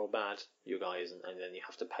 If you roll bad, your guy isn't, and then you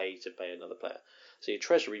have to pay another player. So your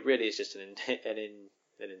treasury really is just an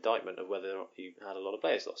indictment of whether you had a lot of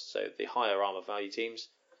players lost. So the higher armor value teams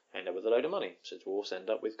end up with a load of money. So dwarves end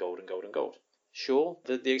up with gold and gold and gold. Sure,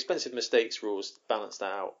 the expensive mistakes rules balance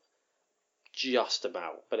that out just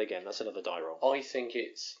about, but again, that's another die roll. I think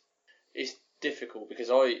it's difficult because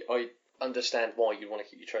I understand why you want to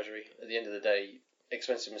keep your treasury. At the end of the day,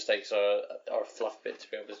 expensive mistakes are a fluff bit to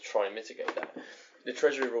be able to try and mitigate that. The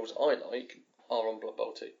treasury rules I like are on Blood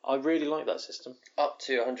Bowl 2. I really like that system. Up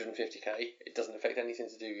to 150k, it doesn't affect anything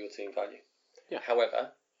to do with your team value. Yeah.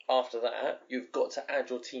 However, after that, you've got to add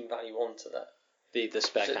your team value onto that. The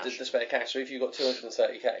spare cash. The spare cash. So if you've got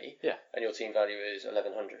 230k, yeah, and your team value is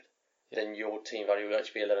 1100, then your team value will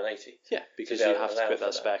actually be 1180. Yeah, because you have to put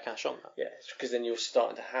that spare cash on that. Yeah, because then you're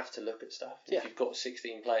starting to have to look at stuff. Yeah. If you've got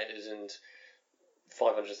 16 players and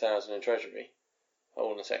 500,000 in treasury,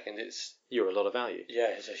 hold on a second, you're a lot of value. Yeah,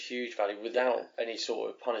 it's a huge value without any sort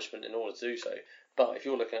of punishment in order to do so. But if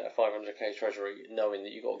you're looking at a 500k treasury, knowing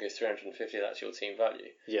that you've got to give 350, that's your team value.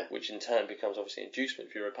 Yeah. Which in turn becomes obviously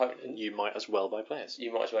inducement for your opponent. You might as well buy players.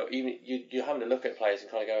 You might as well. Even you're having to look at players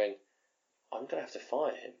and kind of going, I'm going to have to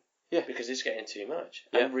fire him. Yeah. Because it's getting too much.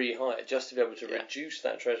 Yeah. And rehire just to be able to reduce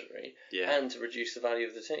that treasury and to reduce the value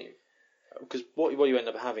of the team. Because what you end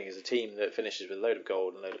up having is a team that finishes with a load of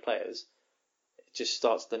gold and a load of players. It just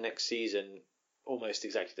starts the next season almost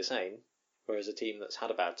exactly the same. Whereas a team that's had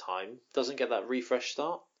a bad time doesn't get that refresh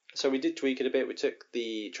start. So we did tweak it a bit. We took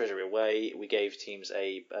the treasury away. We gave teams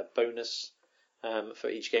a bonus for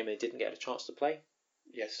each game they didn't get a chance to play.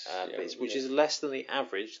 Yes. Which is less than the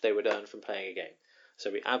average they would earn from playing a game. So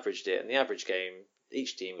we averaged it, and the average game,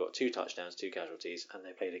 each team got 2 touchdowns, 2 casualties, and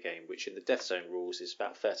they played a game, which in the Death Zone rules is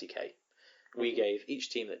about 30k. We gave each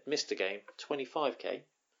team that missed a game 25k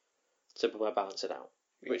to balance it out,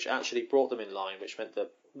 which actually brought them in line, which meant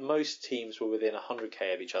that most teams were within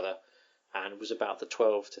 100k of each other, and was about the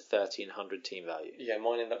 12 to 1300 team value. Yeah,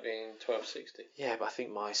 mine ended up being 1260. Yeah, but I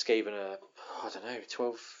think my Skaven are,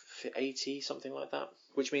 1280, something like that.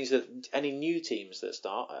 Which means that any new teams that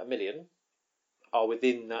start at 1 million are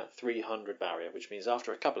within that 300 barrier, which means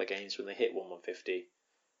after a couple of games when they hit 150,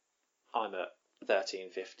 I'm at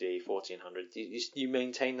 1350, 1400. You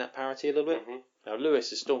maintain that parity a little bit. Mm-hmm. Now Lewis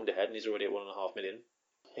has stormed ahead and he's already at 1.5 million.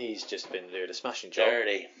 He's just been doing a smashing job.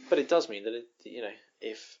 Dirty. But it does mean that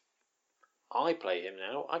if I play him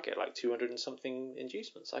now, I get like 200 and something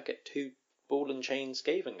inducements. I get 2 ball and chain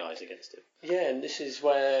Skaven guys against him. Yeah, and this is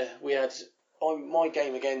where we had my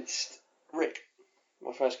game against Rick.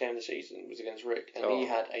 My first game of the season was against Rick, and he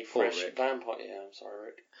had a fresh vampire. Yeah, I'm sorry,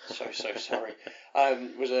 Rick. So sorry.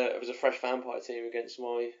 It was a fresh vampire team against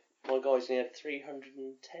my guys, and he had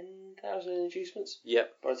 310,000 inducements.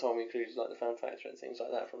 Yep. By the time we included like the fan factor and things like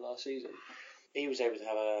that from last season, he was able to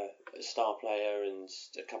have a star player and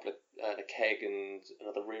a couple of a keg and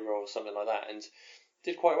another reroll or something like that, and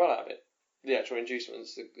did quite well out of it. The actual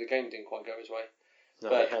inducements, the game didn't quite go his way. No,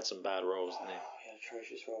 but he had some bad rolls, didn't he? He had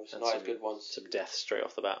atrocious rolls. And Not as good ones. Some death straight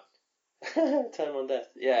off the bat. Turn on death.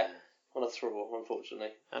 Yeah. On a throw, unfortunately.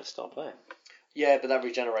 And star player. Yeah, but that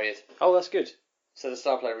regenerated. Oh, that's good. So the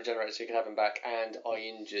star player regenerated, so you can have him back. And I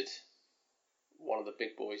injured one of the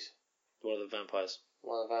big boys. One of the vampires.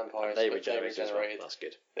 One of the vampires. And they regenerated as well. That's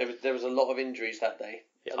good. There was a lot of injuries that day.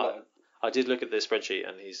 Yeah, I did look at the spreadsheet,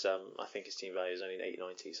 and he's I think his team value is only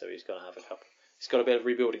 890, so he's going to have a couple. He's got a bit of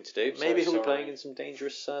rebuilding to do. Maybe he'll be playing in some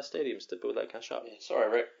dangerous stadiums to build that cash up. Yeah, sorry,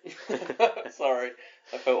 Rick. Sorry,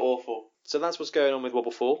 I felt awful. So that's what's going on with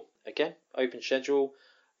WOBBL 4. Again, open schedule.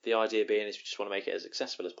 The idea being is we just want to make it as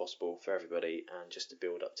accessible as possible for everybody, and just to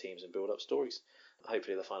build up teams and build up stories.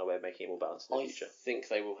 Hopefully they'll find a way of making it more balanced in the future. I think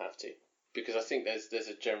they will have to, because I think there's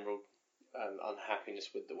a general unhappiness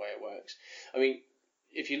with the way it works. I mean,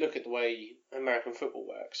 if you look at the way American football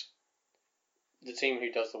works, the team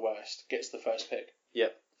who does the worst gets the first pick.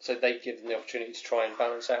 Yep. So they give them the opportunity to try and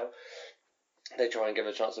balance out. They try and give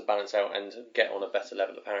them a chance to balance out and get on a better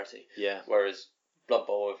level of parity. Yeah. Whereas Blood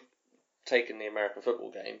Bowl have taken the American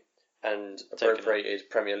football game and appropriated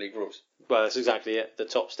Premier League rules. Well, that's exactly it. The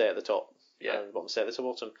top stay at the top. Yeah. And the bottom stay at the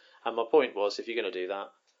bottom. And my point was, if you're going to do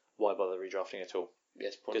that, why bother redrafting at all?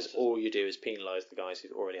 Yes, because all you do is penalise the guys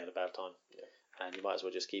who've already had a bad time. Yeah. And you might as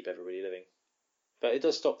well just keep everybody living. But it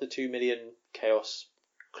does stop the 2 million Chaos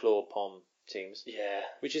Claw Pom teams. Yeah.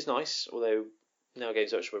 Which is nice, although now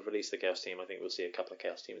Games Workshop have released the Chaos team, I think we'll see a couple of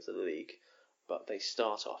Chaos teams in the league. But they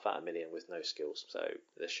start off at 1 million with no skills. So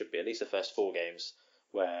there should be at least the first 4 games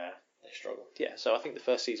where they struggle. Yeah, so I think the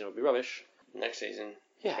first season will be rubbish. Next season,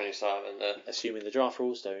 pretty silent. Assuming the draft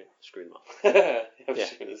rules don't screw them up. Yeah,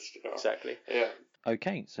 exactly. Yeah.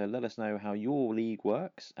 Okay, so let us know how your league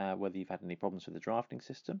works, whether you've had any problems with the drafting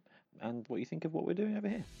system, and what you think of what we're doing over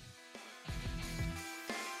here.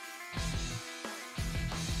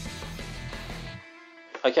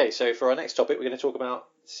 Okay, so for our next topic, we're going to talk about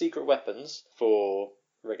secret weapons for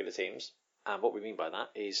regular teams, and what we mean by that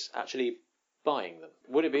is actually buying them.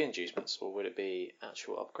 Would it be inducements, or would it be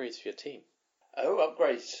actual upgrades for your team? Oh,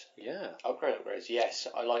 upgrades. Yeah. Upgrades. Yes,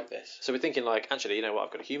 I like this. So we're thinking like, actually, you know what,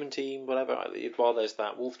 I've got a human team, whatever. While there's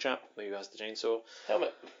that wolf chap who has the chainsaw.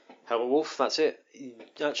 Helmet wolf, that's it.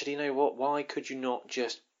 Actually, you know what, why could you not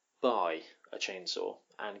just buy a chainsaw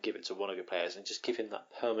and give it to one of your players and just give him that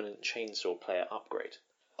permanent chainsaw player upgrade?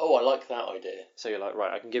 Oh, I like that idea. So you're like,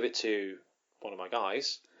 right, I can give it to one of my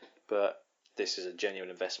guys, but this is a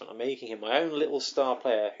genuine investment. I'm making him my own little star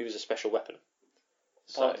player who's a special weapon.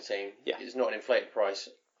 Part of the team. Yeah. It's not an inflated price,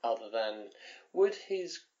 other than would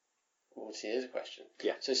his. Well, see, here's a question.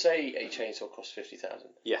 Yeah. So, say a chainsaw costs 50,000.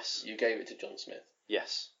 Yes. You gave it to John Smith.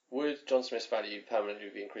 Yes. Would John Smith's value permanently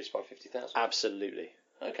be increased by 50,000? Absolutely.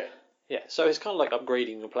 Okay. Yeah. So it's kind of like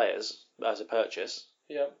upgrading your players as a purchase.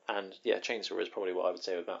 Yeah. And yeah, chainsaw is probably what I would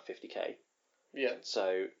say with about 50k. Yeah.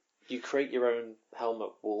 So you create your own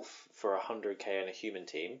helmet wolf for 100k in a human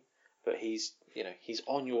team, but he's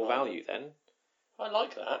on your value then. I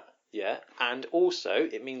like that. Yeah, and also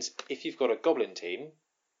it means if you've got a goblin team,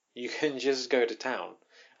 you can just go to town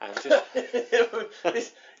and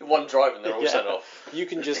just one drive and they're all sent off. You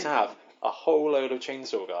can just have a whole load of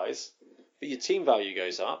chainsaw guys, but your team value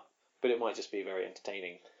goes up, but it might just be very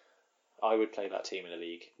entertaining. I would play that team in a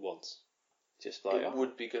league once. Just like it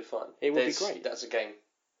would be good fun. It would be great. That's a game.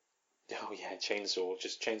 Oh yeah,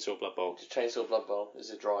 just chainsaw Blood Bowl. Just chainsaw Blood Bowl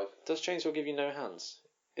is a drive. Does chainsaw give you no hands?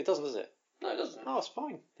 It doesn't, does it? No, it doesn't. Oh, it's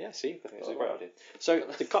fine. Yeah, see, I think it's a great idea.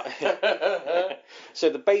 So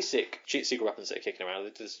the basic secret weapons that are kicking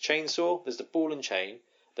around, there's a chainsaw, there's the ball and chain,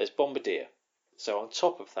 there's bombardier. So on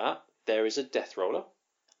top of that, there is a death roller.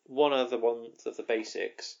 One of the ones of the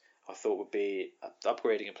basics I thought would be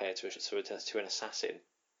upgrading a player to an assassin.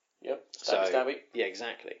 Yep. Stabby. Yeah,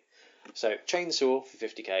 exactly. So chainsaw for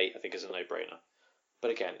 50k, I think is a no-brainer. But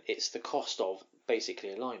again, it's the cost of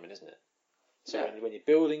basically a lineman, isn't it? So when you're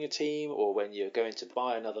building a team or when you're going to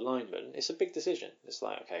buy another lineman, it's a big decision. It's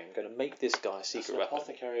like, okay, I'm going to make this guy a secret weapon.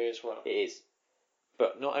 Apothecary as well. It is.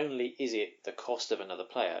 But not only is it the cost of another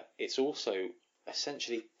player, it's also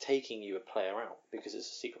essentially taking you a player out because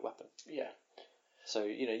it's a secret weapon. Yeah. So,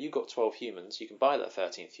 you've got 12 humans, you can buy that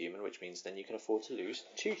 13th human, which means then you can afford to lose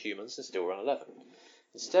 2 humans and still run 11.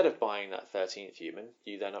 Instead of buying that 13th human,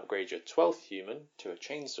 you then upgrade your 12th human to a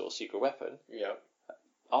chainsaw secret weapon. Yeah.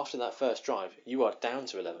 After that first drive, you are down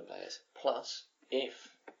to 11 players. Plus, if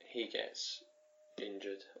he gets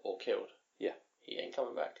injured or killed, he ain't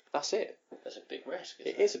coming back. That's it. That's a big risk.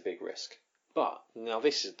 It is a big risk. But, now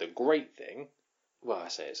this is the great thing. Well, I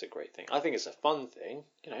say it's a great thing. I think it's a fun thing.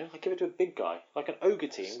 I give it to a big guy. Like an ogre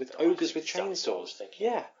team with ogres with chainsaws.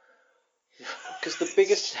 Yeah. Because the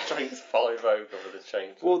biggest... Strength 5 ogre with a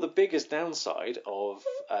chainsaw. Well, the biggest downside of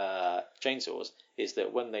chainsaws is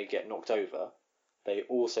that when they get knocked over, they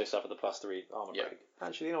also suffer the +3 armor break.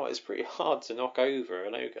 Actually, you know what? It's pretty hard to knock over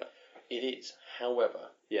an ogre. It is. However,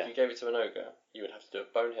 if you gave it to an ogre, you would have to do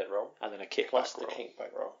a bonehead roll. And then a kickback plus roll. the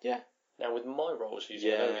kickback roll. Yeah. Now, with my rolls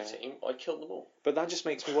using an ogre team, I killed them all. But that just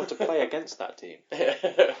makes me want to play against that team.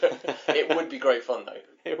 It would be great fun, though.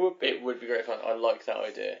 It would be. It would be great fun. I like that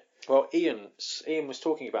idea. Well, Ian was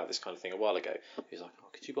talking about this kind of thing a while ago. He was like, oh,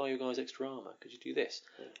 could you buy your guys extra armour? Could you do this?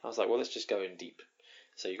 I was like, well, let's just go in deep.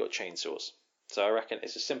 So you've got chainsaws. So I reckon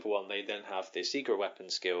it's a simple one. They then have the secret weapon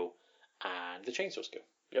skill and the chainsaw skill.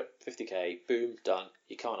 Yep. 50k, boom, done.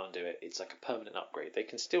 You can't undo it. It's like a permanent upgrade. They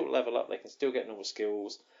can still level up. They can still get normal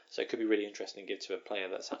skills. So it could be really interesting to give to a player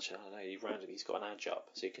that's actually, I don't know, he's got an edge up.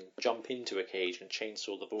 So you can jump into a cage and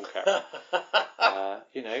chainsaw the ball carrier.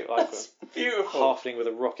 Like that's beautiful. Halfling with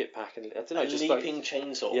a rocket pack. And I don't know, just leaping like,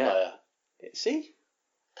 chainsaw player. See?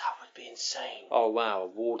 That would be insane. Oh, wow, a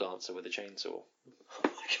war dancer with a chainsaw. Oh my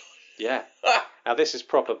god. Yeah. Now this is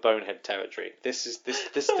proper Bonehead territory. This is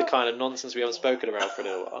the kind of nonsense we haven't spoken about for a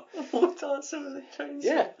little while. What dancer with a chainsaw?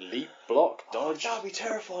 Yeah. Leap, block, dodge. That would be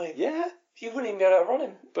terrifying. Yeah. You wouldn't even be able to run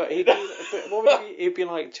him. But what would he be? He'd be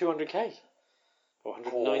like 200k or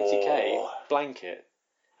 190k blanket.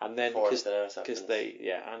 And then because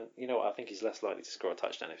and you know what, I think he's less likely to score a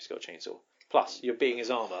touchdown if he's got a chainsaw. Plus, you're beating his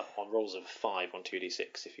armour on rolls of 5 on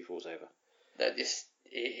 2d6 if he falls over. It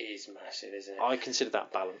is massive, isn't it? I consider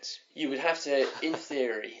that balance. You would have to, in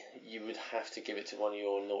theory, give it to one of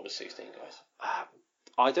your 0 to 16 guys.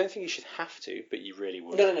 I don't think you should have to, but you really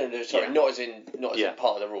would. No. Sorry, not as in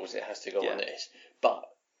part of the rules. It has to go on this. But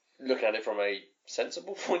looking at it from a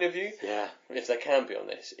sensible point of view, if there can be on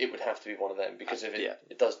this, it would have to be one of them, because if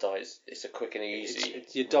it does die, it's a quick and easy.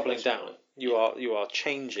 You're doubling down. You are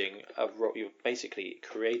changing a role. You're basically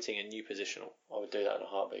creating a new positional. I would do that in a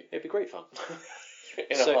heartbeat. It'd be great fun.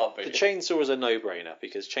 A heartbeat. The chainsaw is a no-brainer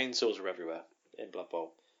because chainsaws are everywhere in Blood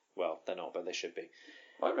Bowl. Well, they're not, but they should be.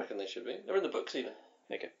 I reckon they should be. They're in the books even.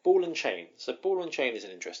 Okay, ball and chain. So ball and chain is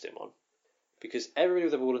an interesting one because everybody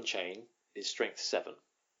with a ball and chain is strength 7.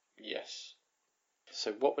 Yes.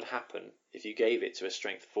 So what would happen if you gave it to a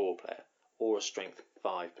strength 4 player or a strength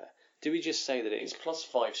 5 player? Do we just say that it's plus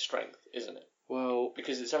 5 strength, isn't it? Well,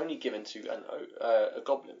 because it's only given to a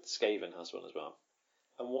goblin. Skaven has one as well.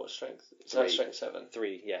 And what strength? Is 3. that strength 7?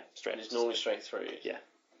 3, yeah, strength. And it's normally strength 3. Yeah.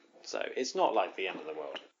 So it's not like the end of the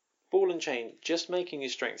world. Ball and chain, just making you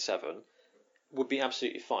strength 7 would be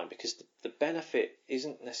absolutely fine because the benefit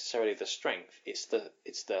isn't necessarily the strength. It's the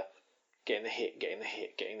getting the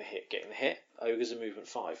hit. Ogres are movement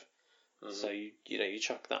 5. Mm-hmm. So you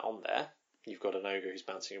chuck that on there. You've got an ogre who's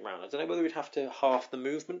bouncing around. I don't know whether we'd have to half the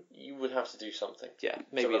movement. You would have to do something. Yeah,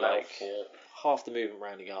 maybe like half the movement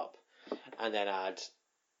rounding up, and then add.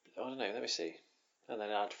 I don't know. Let me see. And then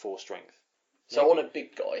add 4 strength. So maybe. On a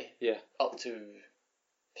big guy. Yeah. Up to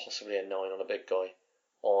possibly a 9 on a big guy.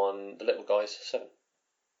 On the little guys, 7.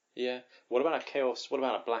 Yeah. What about a chaos? What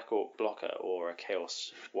about a black orc blocker or a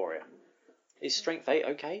chaos warrior? Is strength 8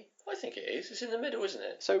 okay? I think it is. It's in the middle, isn't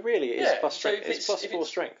it? So really, it is plus strength. So it's plus 4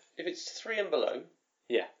 strength. If it's 3 and below.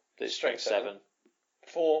 Yeah. It's strength 7.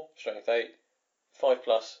 4 strength 8. 5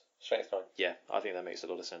 plus strength 9. Yeah, I think that makes a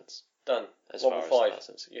lot of sense. Done. As Wobble far 5. As that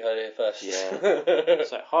sense. You heard it first. Yeah.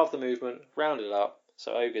 So half the movement, round it up.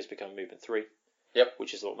 So ogres become movement 3. Yep.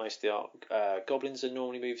 Which is what most of the goblins are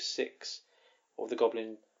normally move 6, or the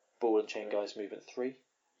goblin ball and chain guys movement 3.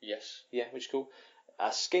 Yes. Yeah, which is cool.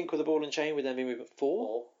 A skink with a ball and chain would then be movement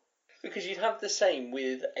 4. Because you'd have the same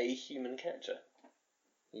with a human character.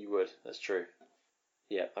 You would. That's true.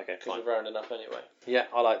 Yeah. Okay. Because you're rounding up anyway. Yeah,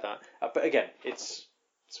 I like that. But again, it's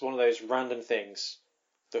one of those random things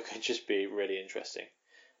that could just be really interesting.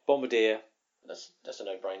 Bombardier. That's a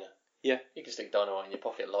no-brainer. Yeah. You can stick dynamite in your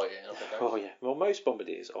pocket, light it, and off it goes. Oh yeah. Well, most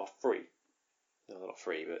bombardiers are free. No, they're not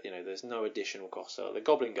free, but there's no additional cost. So the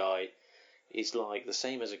goblin guy is like the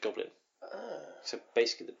same as a goblin. So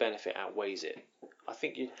basically, the benefit outweighs it. I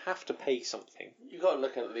think you'd have to pay something. You've got to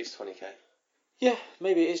look at least 20k. Yeah,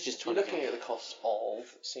 maybe it is just 20k. You're looking at the cost of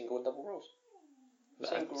single and double rolls.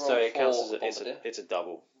 So it counts as it's a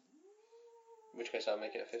double. In which case I'll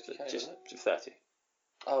make it a 50k. Just 30.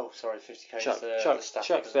 Oh, sorry, 50k.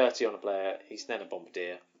 Chuck 30 on a player. He's then a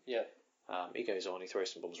bombardier. Yeah. He goes on. He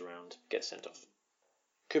throws some bombs around. Gets sent off.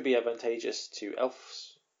 Could be advantageous to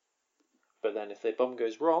elves, but then if their bomb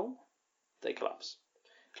goes wrong, they collapse,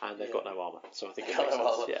 and they've got no armor. So I think it makes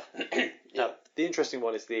sense. Yeah. Now the interesting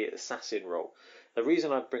one is the assassin role. The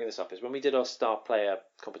reason I'm bringing this up is when we did our star player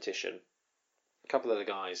competition, a couple of the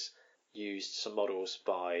guys used some models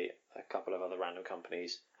by a couple of other random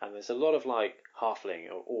companies, and there's a lot of like halfling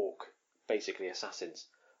or orc, basically assassins.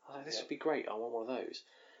 I was like, this would be great. I want one of those.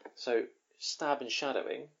 So stab and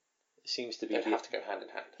shadowing seems to be. They'd have to go hand in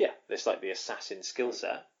hand. Yeah, it's like the assassin skill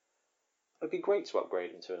set. It'd be great to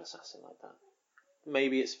upgrade into an assassin like that.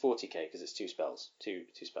 Maybe it's 40k because it's 2 spells. Two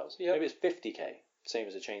spells. Yep. Maybe it's 50k, same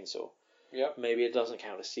as a chainsaw. Yep. Maybe it doesn't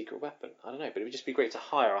count as secret weapon. I don't know, but it would just be great to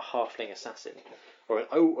hire a halfling assassin or an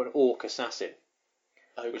orc assassin.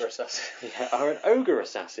 Ogre assassin. Yeah, or an ogre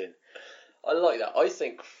assassin. I like that. I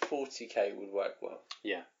think 40k would work well.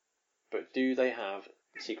 Yeah, but do they have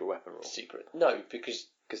secret weapon rule? Secret? No, because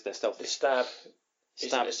they're stealthy. The stab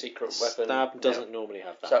isn't a secret weapon. Stab doesn't normally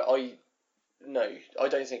have that. So I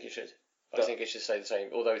don't think it should. I think it should stay the same,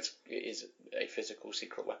 although it is a physical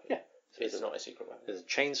secret weapon. Yeah. So it's not a secret weapon. There's a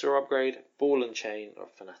chainsaw upgrade, ball and chain or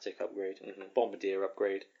fanatic upgrade, bombardier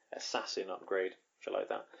upgrade, assassin upgrade, which I like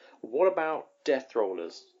that. What about death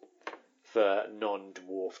rollers for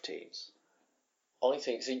non-dwarf teams? I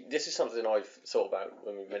think, this is something I've thought about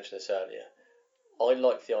when we mentioned this earlier. I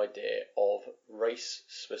like the idea of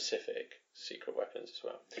race-specific secret weapons as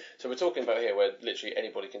well. So we're talking about here where literally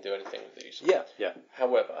anybody can do anything with these. Yeah.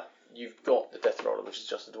 However, you've got the death roller, which is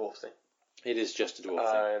just a dwarf thing. It is just a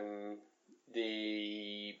dwarf thing.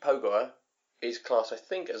 The Pogoer is classed, I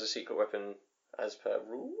think, as a secret weapon as per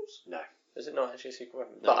rules. No. Is it not actually a secret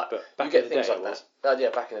weapon? No, but back you get in the things day like that. Yeah,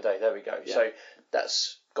 back in the day. There we go. Yeah. So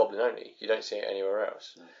that's Goblin only. You don't see it anywhere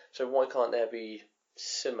else. No. So why can't there be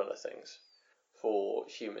similar things for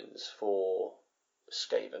humans, for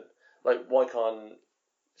Skaven? Like, why can't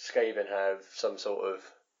Skaven have some sort of,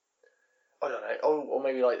 I don't know, or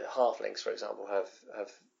maybe like halflings, for example, have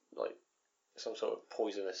like some sort of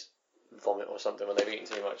poisonous vomit or something when they've eaten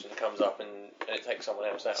too much and it comes up and it takes someone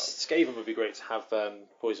else out. Skaven would be great to have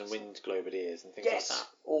poison wind globe-ears and things like that.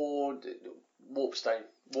 Or warpstone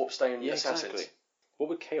assassins. Exactly. What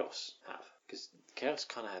would Chaos have? Because Chaos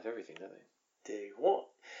kind of have everything, don't they? Do what?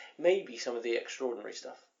 Maybe some of the extraordinary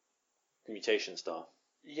stuff. The mutation star.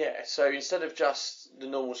 Yeah, so instead of just the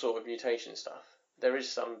normal sort of mutation stuff, there is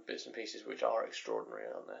some bits and pieces which are extraordinary,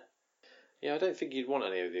 aren't there? Yeah, I don't think you'd want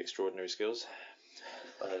any of the extraordinary skills.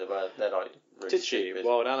 They're like really stupid.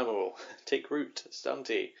 Wild animal, take root,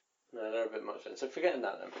 stunty. No, they're a bit much then. So forgetting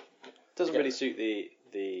that then. Doesn't really suit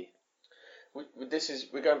the.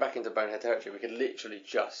 We're going back into Bonehead territory. We could literally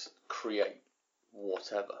just create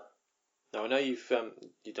whatever. Now I know you've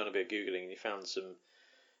done a bit of googling and you found some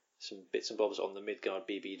bits and bobs on the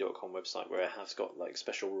MidgardBB.com website where it has got like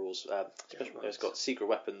special rules. It's got secret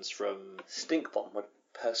weapons from Stink Bomb, my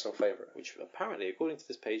personal favourite, which apparently, according to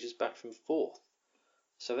this page, is back from 4th.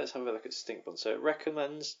 So let's have a look at Stink Bomb. So it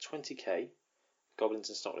recommends 20k. Goblins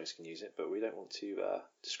and Snotlings can use it, but we don't want to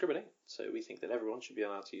discriminate. So we think that everyone should be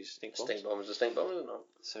allowed to use Stink Bombs. Stink Bomb is a Stink Bomb, isn't it?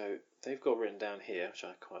 So they've got written down here, which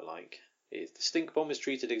I quite like, is the Stink Bomb is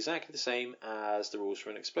treated exactly the same as the rules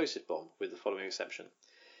for an explosive bomb, with the following exception.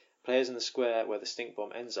 Players in the square where the stink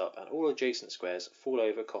bomb ends up and all adjacent squares fall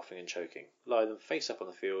over coughing and choking. Lie them face up on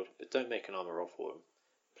the field, but don't make an armour roll for them.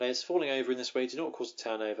 Players falling over in this way do not cause a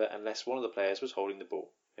turnover unless one of the players was holding the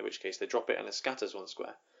ball, in which case they drop it and it scatters one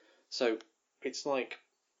square. So it's like,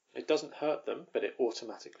 it doesn't hurt them, but it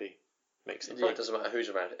automatically makes them it doesn't matter who's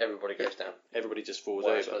around, everybody goes down. Everybody just falls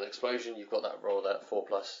Whereas over. With explosion, you've got that roll, that 4+.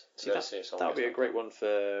 See, that would be a great one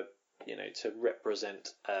for, to represent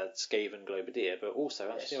a Skaven Globadier, but also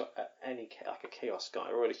actually any like a Chaos guy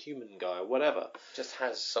or a human guy or whatever. Just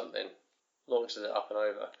has something, launches it up and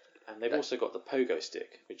over. And they've also got the pogo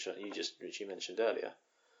stick, which you mentioned earlier.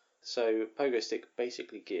 So pogo stick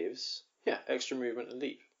basically gives extra movement and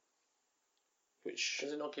leap. Which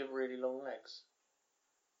does it not give really long legs?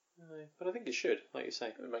 No, but I think it should, like you say.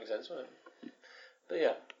 It would make sense, wouldn't it? But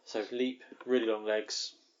yeah. So leap, really long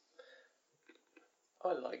legs.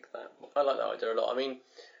 I like that. I like that idea a lot. I mean,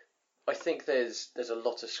 I think there's a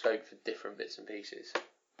lot of scope for different bits and pieces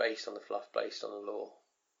based on the fluff, based on the lore.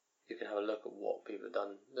 You can have a look at what people have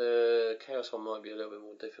done. The Chaos one might be a little bit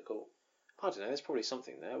more difficult. I don't know, there's probably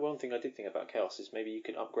something there. One thing I did think about Chaos is maybe you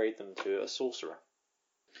could upgrade them to a sorcerer.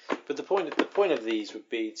 But the point of these would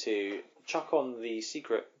be to chuck on the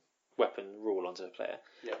secret weapon rule onto a player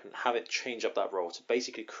and have it change up that role to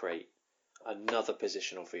basically create another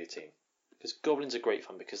positional for your team. Because goblins are great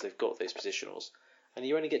fun because they've got those positionals, and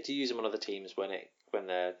you only get to use them on other teams when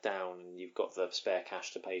they're down and you've got the spare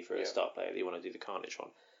cash to pay for a start player that you want to do the carnage on.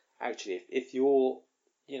 Actually, if your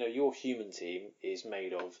human team is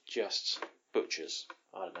made of just butchers,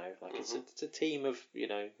 I don't know, like it's a team of who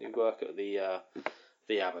work at the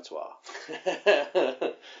abattoir,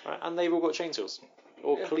 right? And they've all got chainsaws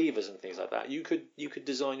or cleavers and things like that. You could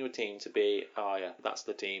design your team to be that's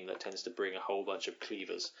the team that tends to bring a whole bunch of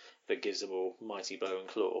cleavers that gives them all mighty blow and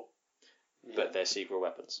claw, but they're secret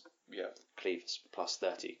weapons. Yeah, cleavers plus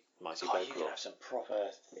 30 mighty blow and claw. You could have some proper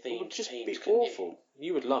themed teams. It would just be awful.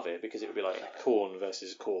 You would love it because it would be like Khorne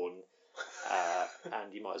versus Khorne,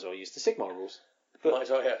 and you might as well use the Sigmar rules. But, might as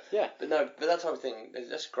well, yeah. But that type of thing,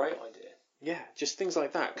 that's a great idea. Yeah, just things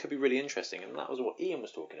like that could be really interesting, and that was what Ian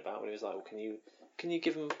was talking about when he was like, "Well, can you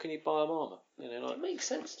buy him armour? It makes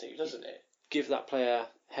sense to, doesn't it? Give that player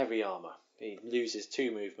heavy armour. He loses 2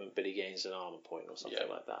 movement, but he gains an armour point or something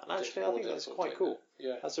like that. And actually, I think that's quite cool.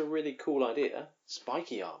 Yeah, that's a really cool idea.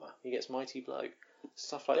 Spiky armour. He gets mighty blow.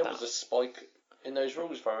 Stuff like that. There was a spike in those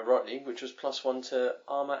rules, if I remember rightly, which was +1 to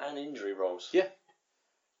armour and injury rolls. Yeah.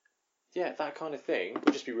 Yeah, that kind of thing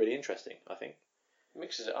would just be really interesting, I think.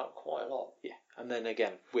 Mixes it up quite a lot. Yeah, and then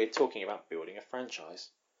again, we're talking about building a franchise,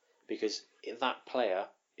 because that player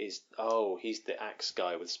is he's the axe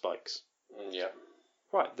guy with spikes. Yeah.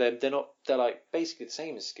 Right, they're like basically the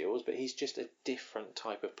same as skills, but he's just a different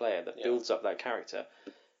type of player that builds up that character.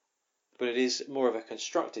 But it is more of a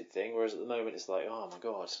constructed thing, whereas at the moment it's like, oh my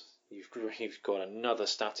god, you've got another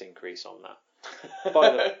stat increase on that.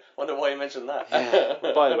 Wonder why you mentioned that.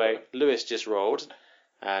 Yeah. By the way, Lewis just rolled.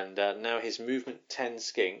 And now his movement 10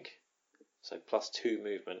 skink, so +2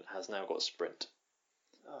 movement, has now got sprint.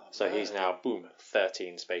 So he's now,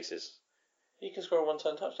 13 spaces. He can score a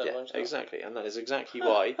 1-turn touchdown. Yeah, exactly. And that is exactly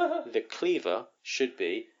why the cleaver should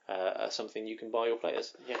be something you can buy your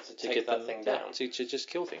players. Yeah, to get that thing down. To just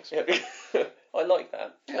kill things. Yeah. I like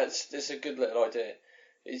that. That's a good little idea.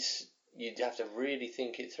 You'd have to really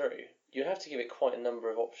think it through, You have to give it quite a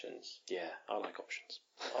number of options. Yeah, I like options.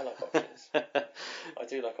 I like options. I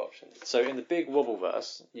do like options. So in the big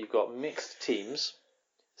WOBBLverse, you've got mixed teams.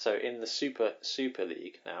 So in the Super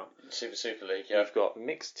League now, Super League, yeah. you've got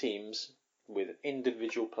mixed teams with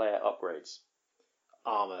individual player upgrades,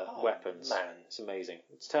 armour, weapons. Man, it's amazing.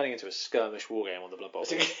 It's turning into a skirmish war game on the Blood Bowl,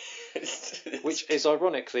 which is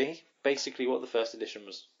ironically basically what the first edition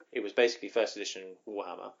was. It was basically first edition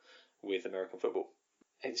Warhammer with American football.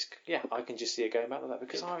 I can just see it going back like that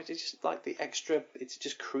because it's just like the extra. It's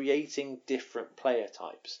just creating different player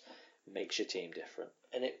types makes your team different.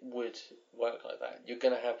 And it would work like that. You're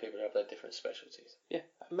going to have people who have their different specialties. Yeah,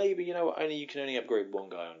 maybe you can only upgrade one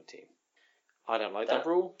guy on a team. I don't like that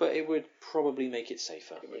rule, but it would probably make it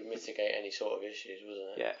safer. It would mitigate any sort of issues,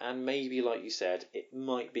 wouldn't it? Yeah, and maybe, like you said, it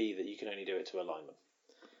might be that you can only do it to a lineman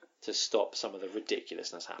to stop some of the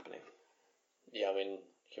ridiculousness happening. Yeah, I mean,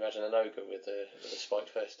 can you imagine an ogre with a spiked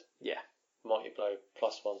fist? Yeah. Mighty blow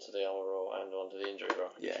 +1 to the armor roll and 1 to the injury roll.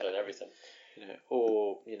 Yeah. Killing everything.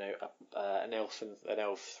 Or an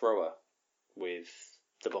elf thrower with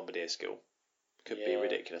the bombardier skill could be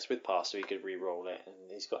ridiculous. With pass, so he could re-roll it, and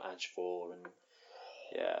he's got edge 4 and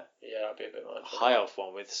yeah, that'd be a bit much. High elf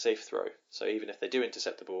one with safe throw, so even if they do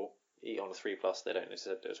intercept the ball, on a 3+, they don't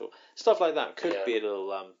intercept it at all. Stuff like that could be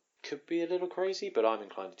a little crazy, but I'm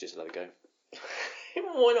inclined to just let it go.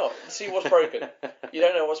 Why not? See what's broken. You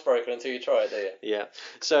don't know what's broken until you try it, do you? Yeah.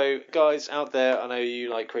 So, guys out there, I know you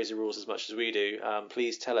like crazy rules as much as we do.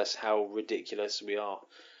 Please tell us how ridiculous we are,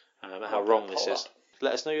 how wrong this is.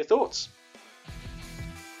 Let us know your thoughts.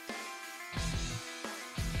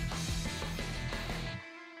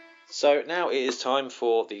 So now it is time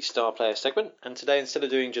for the star player segment, and today instead of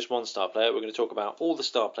doing just one star player, we're going to talk about all the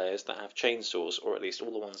star players that have chainsaws, or at least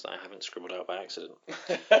all the ones that I haven't scribbled out by accident.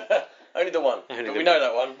 Only the one. We know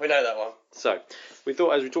that one. So, we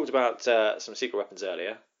thought, as we talked about some secret weapons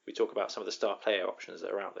earlier, we talk about some of the star player options that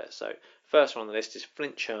are out there. So, first one on the list is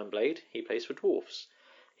Flint Churnblade. He plays for Dwarfs.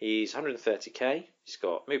 He's 130k. He's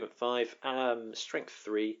got movement 5, strength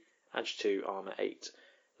 3, edge 2, armor 8.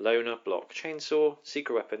 Loner, block, chainsaw,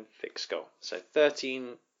 secret weapon, thick skull. So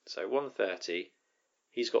 13, so 130.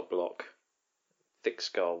 He's got block, thick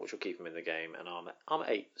skull, which will keep him in the game, and armor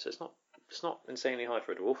 8. So it's not insanely high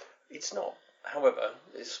for a dwarf. It's not. However,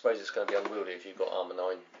 I suppose it's going to be unwieldy if you've got armor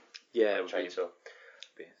 9. Yeah, and chainsaw.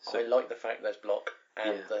 So, I like the fact there's block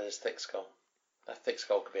and there's thick skull. A thick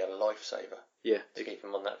skull could be a lifesaver. Yeah, to keep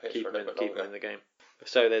him on that pitch for a little bit longer. Keep him in the game.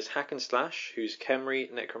 So there's Hack and Slash, who's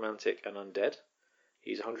Khemri, Necromantic, and Undead.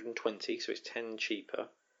 He's 120, so it's 10 cheaper.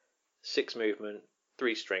 6 movement,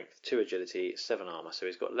 3 strength, 2 agility, 7 armour. So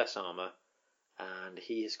he's got less armour, and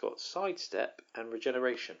he has got sidestep and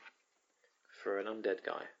regeneration for an undead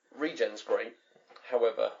guy. Regen's great.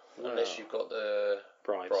 However, unless you've got the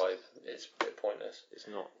bribe, it's a bit pointless. It's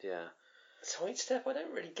not, yeah. Sidestep, I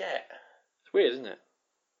don't really get. It's weird, isn't it?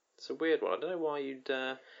 It's a weird one. I don't know why you'd.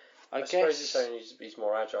 I guess suppose it's only he's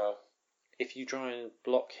more agile. If you try and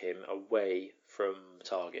block him away from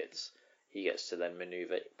targets, he gets to then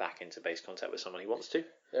manoeuvre back into base contact with someone he wants to.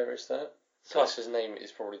 There is that. Plus, his name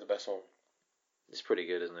is probably the best one. It's pretty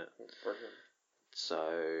good, isn't it? Brilliant.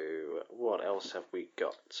 So, what else have we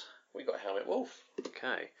got? We got Helmet Wolf.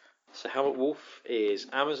 Okay. So, Helmet Wolf is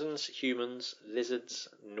Amazons, humans, lizards,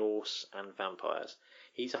 Norse, and vampires.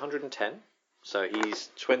 He's 110, so he's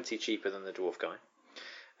 20 cheaper than the dwarf guy.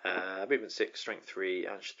 Movement 6, strength 3,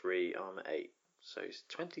 edge 3, armor 8. So he's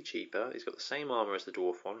 20 cheaper. He's got the same armor as the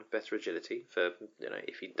dwarf one, better agility for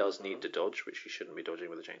if he does need to dodge, which he shouldn't be dodging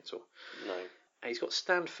with a chainsaw. No. And he's got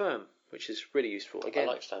stand firm, which is really useful. Again,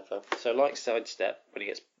 I like stand firm. So like sidestep, when he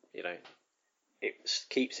gets it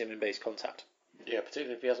keeps him in base contact. Yeah,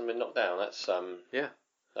 particularly if he hasn't been knocked down. That's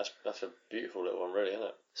That's a beautiful little one, really, isn't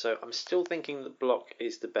it? So I'm still thinking that block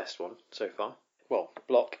is the best one so far. Well,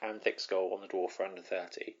 block and thick skull on the dwarf for under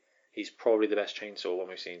 30. He's probably the best chainsaw one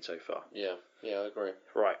we've seen so far. Yeah, I agree.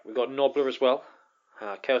 Right, we've got Nobbler as well.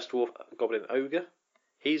 Chaos Dwarf, Goblin Ogre.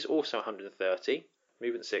 He's also 130.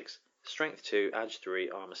 Movement 6, Strength 2, Edge 3,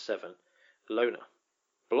 Armour 7. Loner.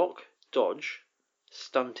 Block, dodge,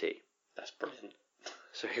 stunty. That's brilliant.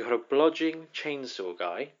 So you've got a blodging chainsaw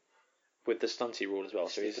guy with the stunty rule as well.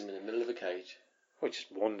 So he's in the middle of a cage. Or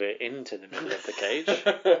just wander into the middle of the cage.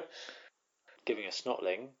 Giving a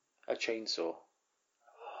snotling a chainsaw.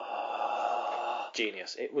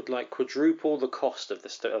 Genius. It would quadruple the cost of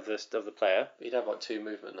the player. He'd have 2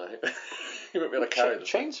 movement though. He wouldn't be able to carry the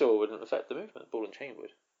chainsaw wouldn't affect the movement. Ball and chain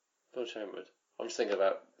would. Ball and chain would. I'm just thinking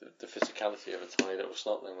about the physicality of a tiny little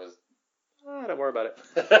snotling with Don't worry about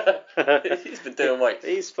it. He's been doing weight.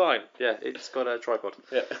 He's fine. Yeah, it's got a tripod.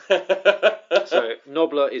 Yeah. So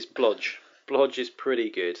Nobbler is Blodge. Blodge is pretty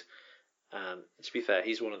good. To be fair,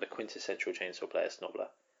 he's one of the quintessential chainsaw players, Nobbler,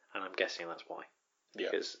 and I'm guessing that's why.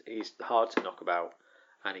 Because he's hard to knock about,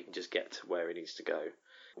 and he can just get to where he needs to go.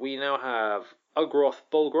 We now have Ugroth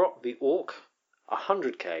Bolgrot, the Orc,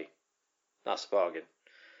 100k. That's a bargain.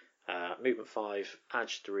 Movement 5,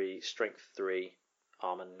 Edge 3, Strength 3,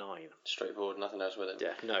 Armor 9. Straightforward, nothing else with it.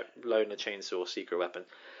 Yeah, no, loner, chainsaw, secret weapon.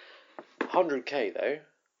 100k though.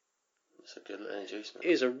 That's a good little inducement.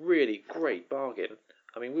 Is a really great bargain.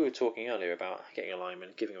 I mean, we were talking earlier about getting a lineman,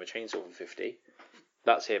 giving him a chainsaw for 50.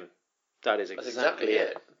 That's him. That's exactly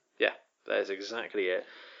it. Yeah, that is exactly it.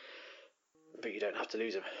 But you don't have to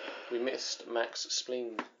lose him. We missed Max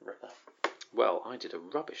Spleen Ripper. Well, I did a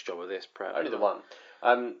rubbish job of this prep. Only the one.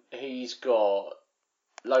 He's got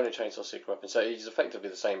loner, chainsaw, secret weapon, so he's effectively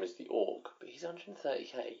the same as the Orc, but he's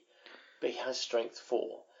 130k. But he has strength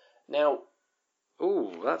 4. Now,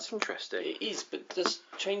 ooh, that's interesting. it is, but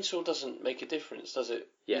chainsaw doesn't make a difference, does it?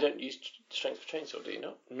 Yeah. You don't use strength for chainsaw, do you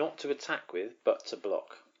not? Not to attack with, but to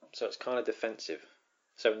block. So it's kind of defensive.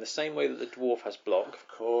 So in the same way that the dwarf has block, Of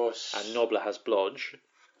course. and Nobbler has blodge,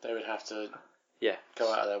 They would have to yeah,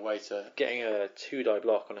 go out of their way to... getting a 2-die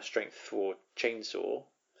block on a strength 4 chainsaw.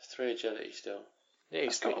 3 agility still. Yeah,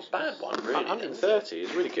 That's not a bad one, really. 130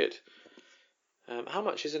 is really good. How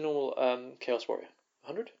much is a normal Chaos Warrior?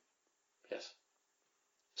 100? Yes.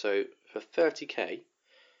 So for 30k,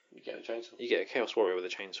 You get a chainsaw. you get a Chaos Warrior with a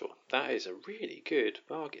chainsaw. That is a really good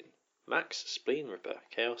bargain. Max, Spleen Ripper,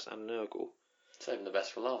 Chaos, and Nurgle. Saving the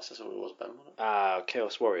best for last, that's all it was, Ben, wasn't it?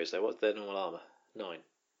 Chaos Warriors though. What's their normal armor? 9.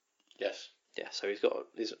 Yes. Yeah, so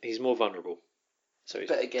he's more vulnerable. So he's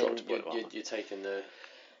But again, dropped a point of armor. you're taking the...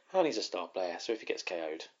 And he's a star player, so if he gets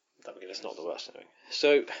KO'd, That it's not the worst thing.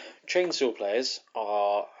 So chainsaw players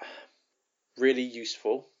are really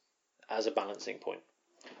useful as a balancing point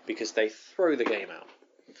because they throw the game out.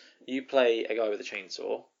 You play a guy with a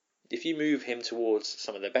chainsaw. If you move him towards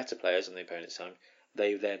some of the better players on the opponent's side,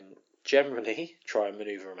 they then generally try and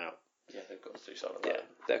manoeuvre him out. Yeah, they've got to do something Yeah, about it.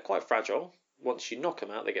 they're quite fragile. Once you knock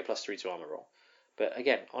them out, they get +3 to armor roll. But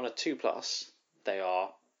again, on a 2+, they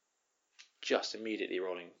are just immediately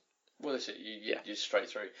rolling. Well, that's it. You straight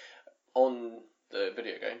through. On the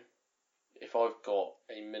video game, if I've got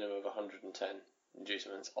a minimum of 110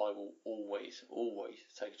 inducements, I will always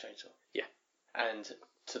take a chainsaw. Yeah. And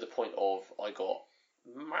to the point of, I got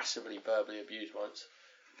massively verbally abused once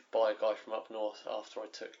by a guy from up north after I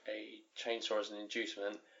took a chainsaw as an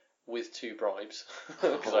inducement with 2 bribes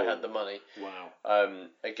because I had the money. Wow.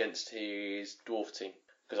 Against his dwarf team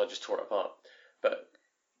because I just tore it apart. But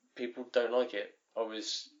people don't like it. I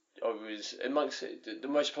was amongst it, the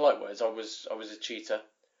most polite words. I was a cheater,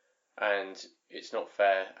 and it's not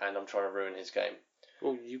fair, and I'm trying to ruin his game.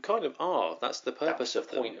 Well, you kind of are. That's the purpose of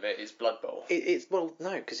the point of it. Is Blood Bowl. Well,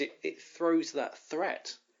 no, because it throws that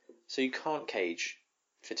threat. So you can't cage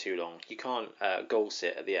for too long. You can't goal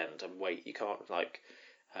sit at the end and wait. You can't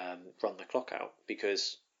run the clock out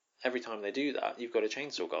because every time they do that, you've got a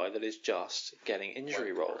chainsaw guy that is just getting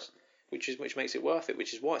injury rolls, which makes it worth it.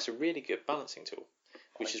 Which is why it's a really good balancing tool.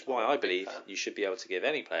 Which is why I believe you should be able to give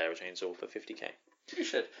any player a chainsaw for 50k. You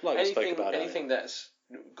should. Like anything that's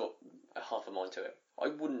got a half a mind to it. I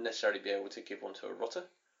wouldn't necessarily be able to give one to a rotter,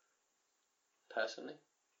 personally,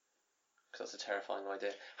 because that's a terrifying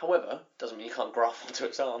idea. However, doesn't mean you can't graft onto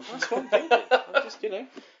its arm. That's what I'm thinking. I'm just,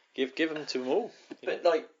 give them to them all. But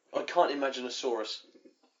I can't imagine a Saurus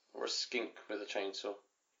or a skink with a chainsaw.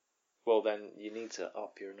 Well, then you need to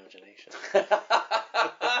up your imagination.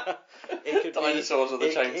 It could dinosaurs with a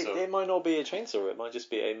chainsaw. It might not be a chainsaw. It might just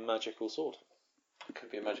be a magical sword. It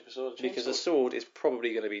could be a magical sword. Because a sword is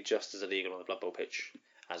probably going to be just as illegal on the Blood Bowl pitch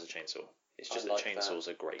as a chainsaw. It's just that chainsaws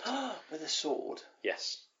are great. With a sword?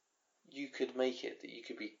 Yes. You could make it that you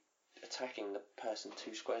could be attacking the person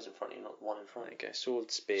 2 squares in front of you, not 1 in front. There you go.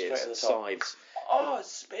 Sword, spears, sides. Oh,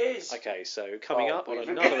 spears! Okay, so coming up on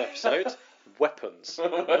another episode, weapons.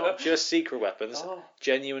 Not just secret weapons,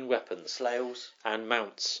 genuine weapons. Flails. And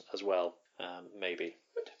mounts as well, maybe.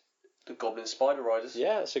 The Goblin Spider Riders.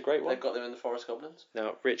 Yeah, it's a great one. They've got them in the Forest Goblins.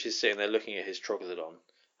 Now, Rich is sitting there looking at his Troglodon,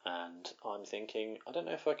 and I'm thinking, I don't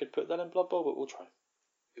know if I could put that in Blood Bowl, but we'll try.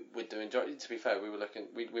 We're doing. To be fair,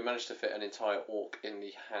 we managed to fit an entire orc in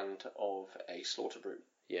the hand of a slaughter brute.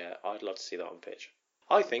 Yeah, I'd love to see that on pitch.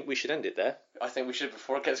 I think we should end it there. I think we should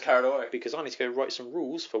before it gets carried away. Because I need to go write some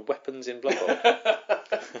rules for weapons in Blood Bowl.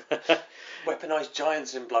 Weaponised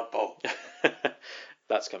giants in Blood Bowl.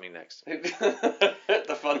 That's coming next.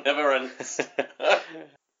 The fun never ends.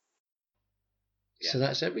 So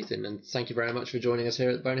that's everything, and thank you very much for joining us here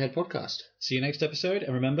at the Bonehead Podcast. See you next episode,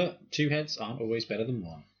 and remember, 2 heads aren't always better than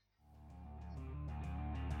 1.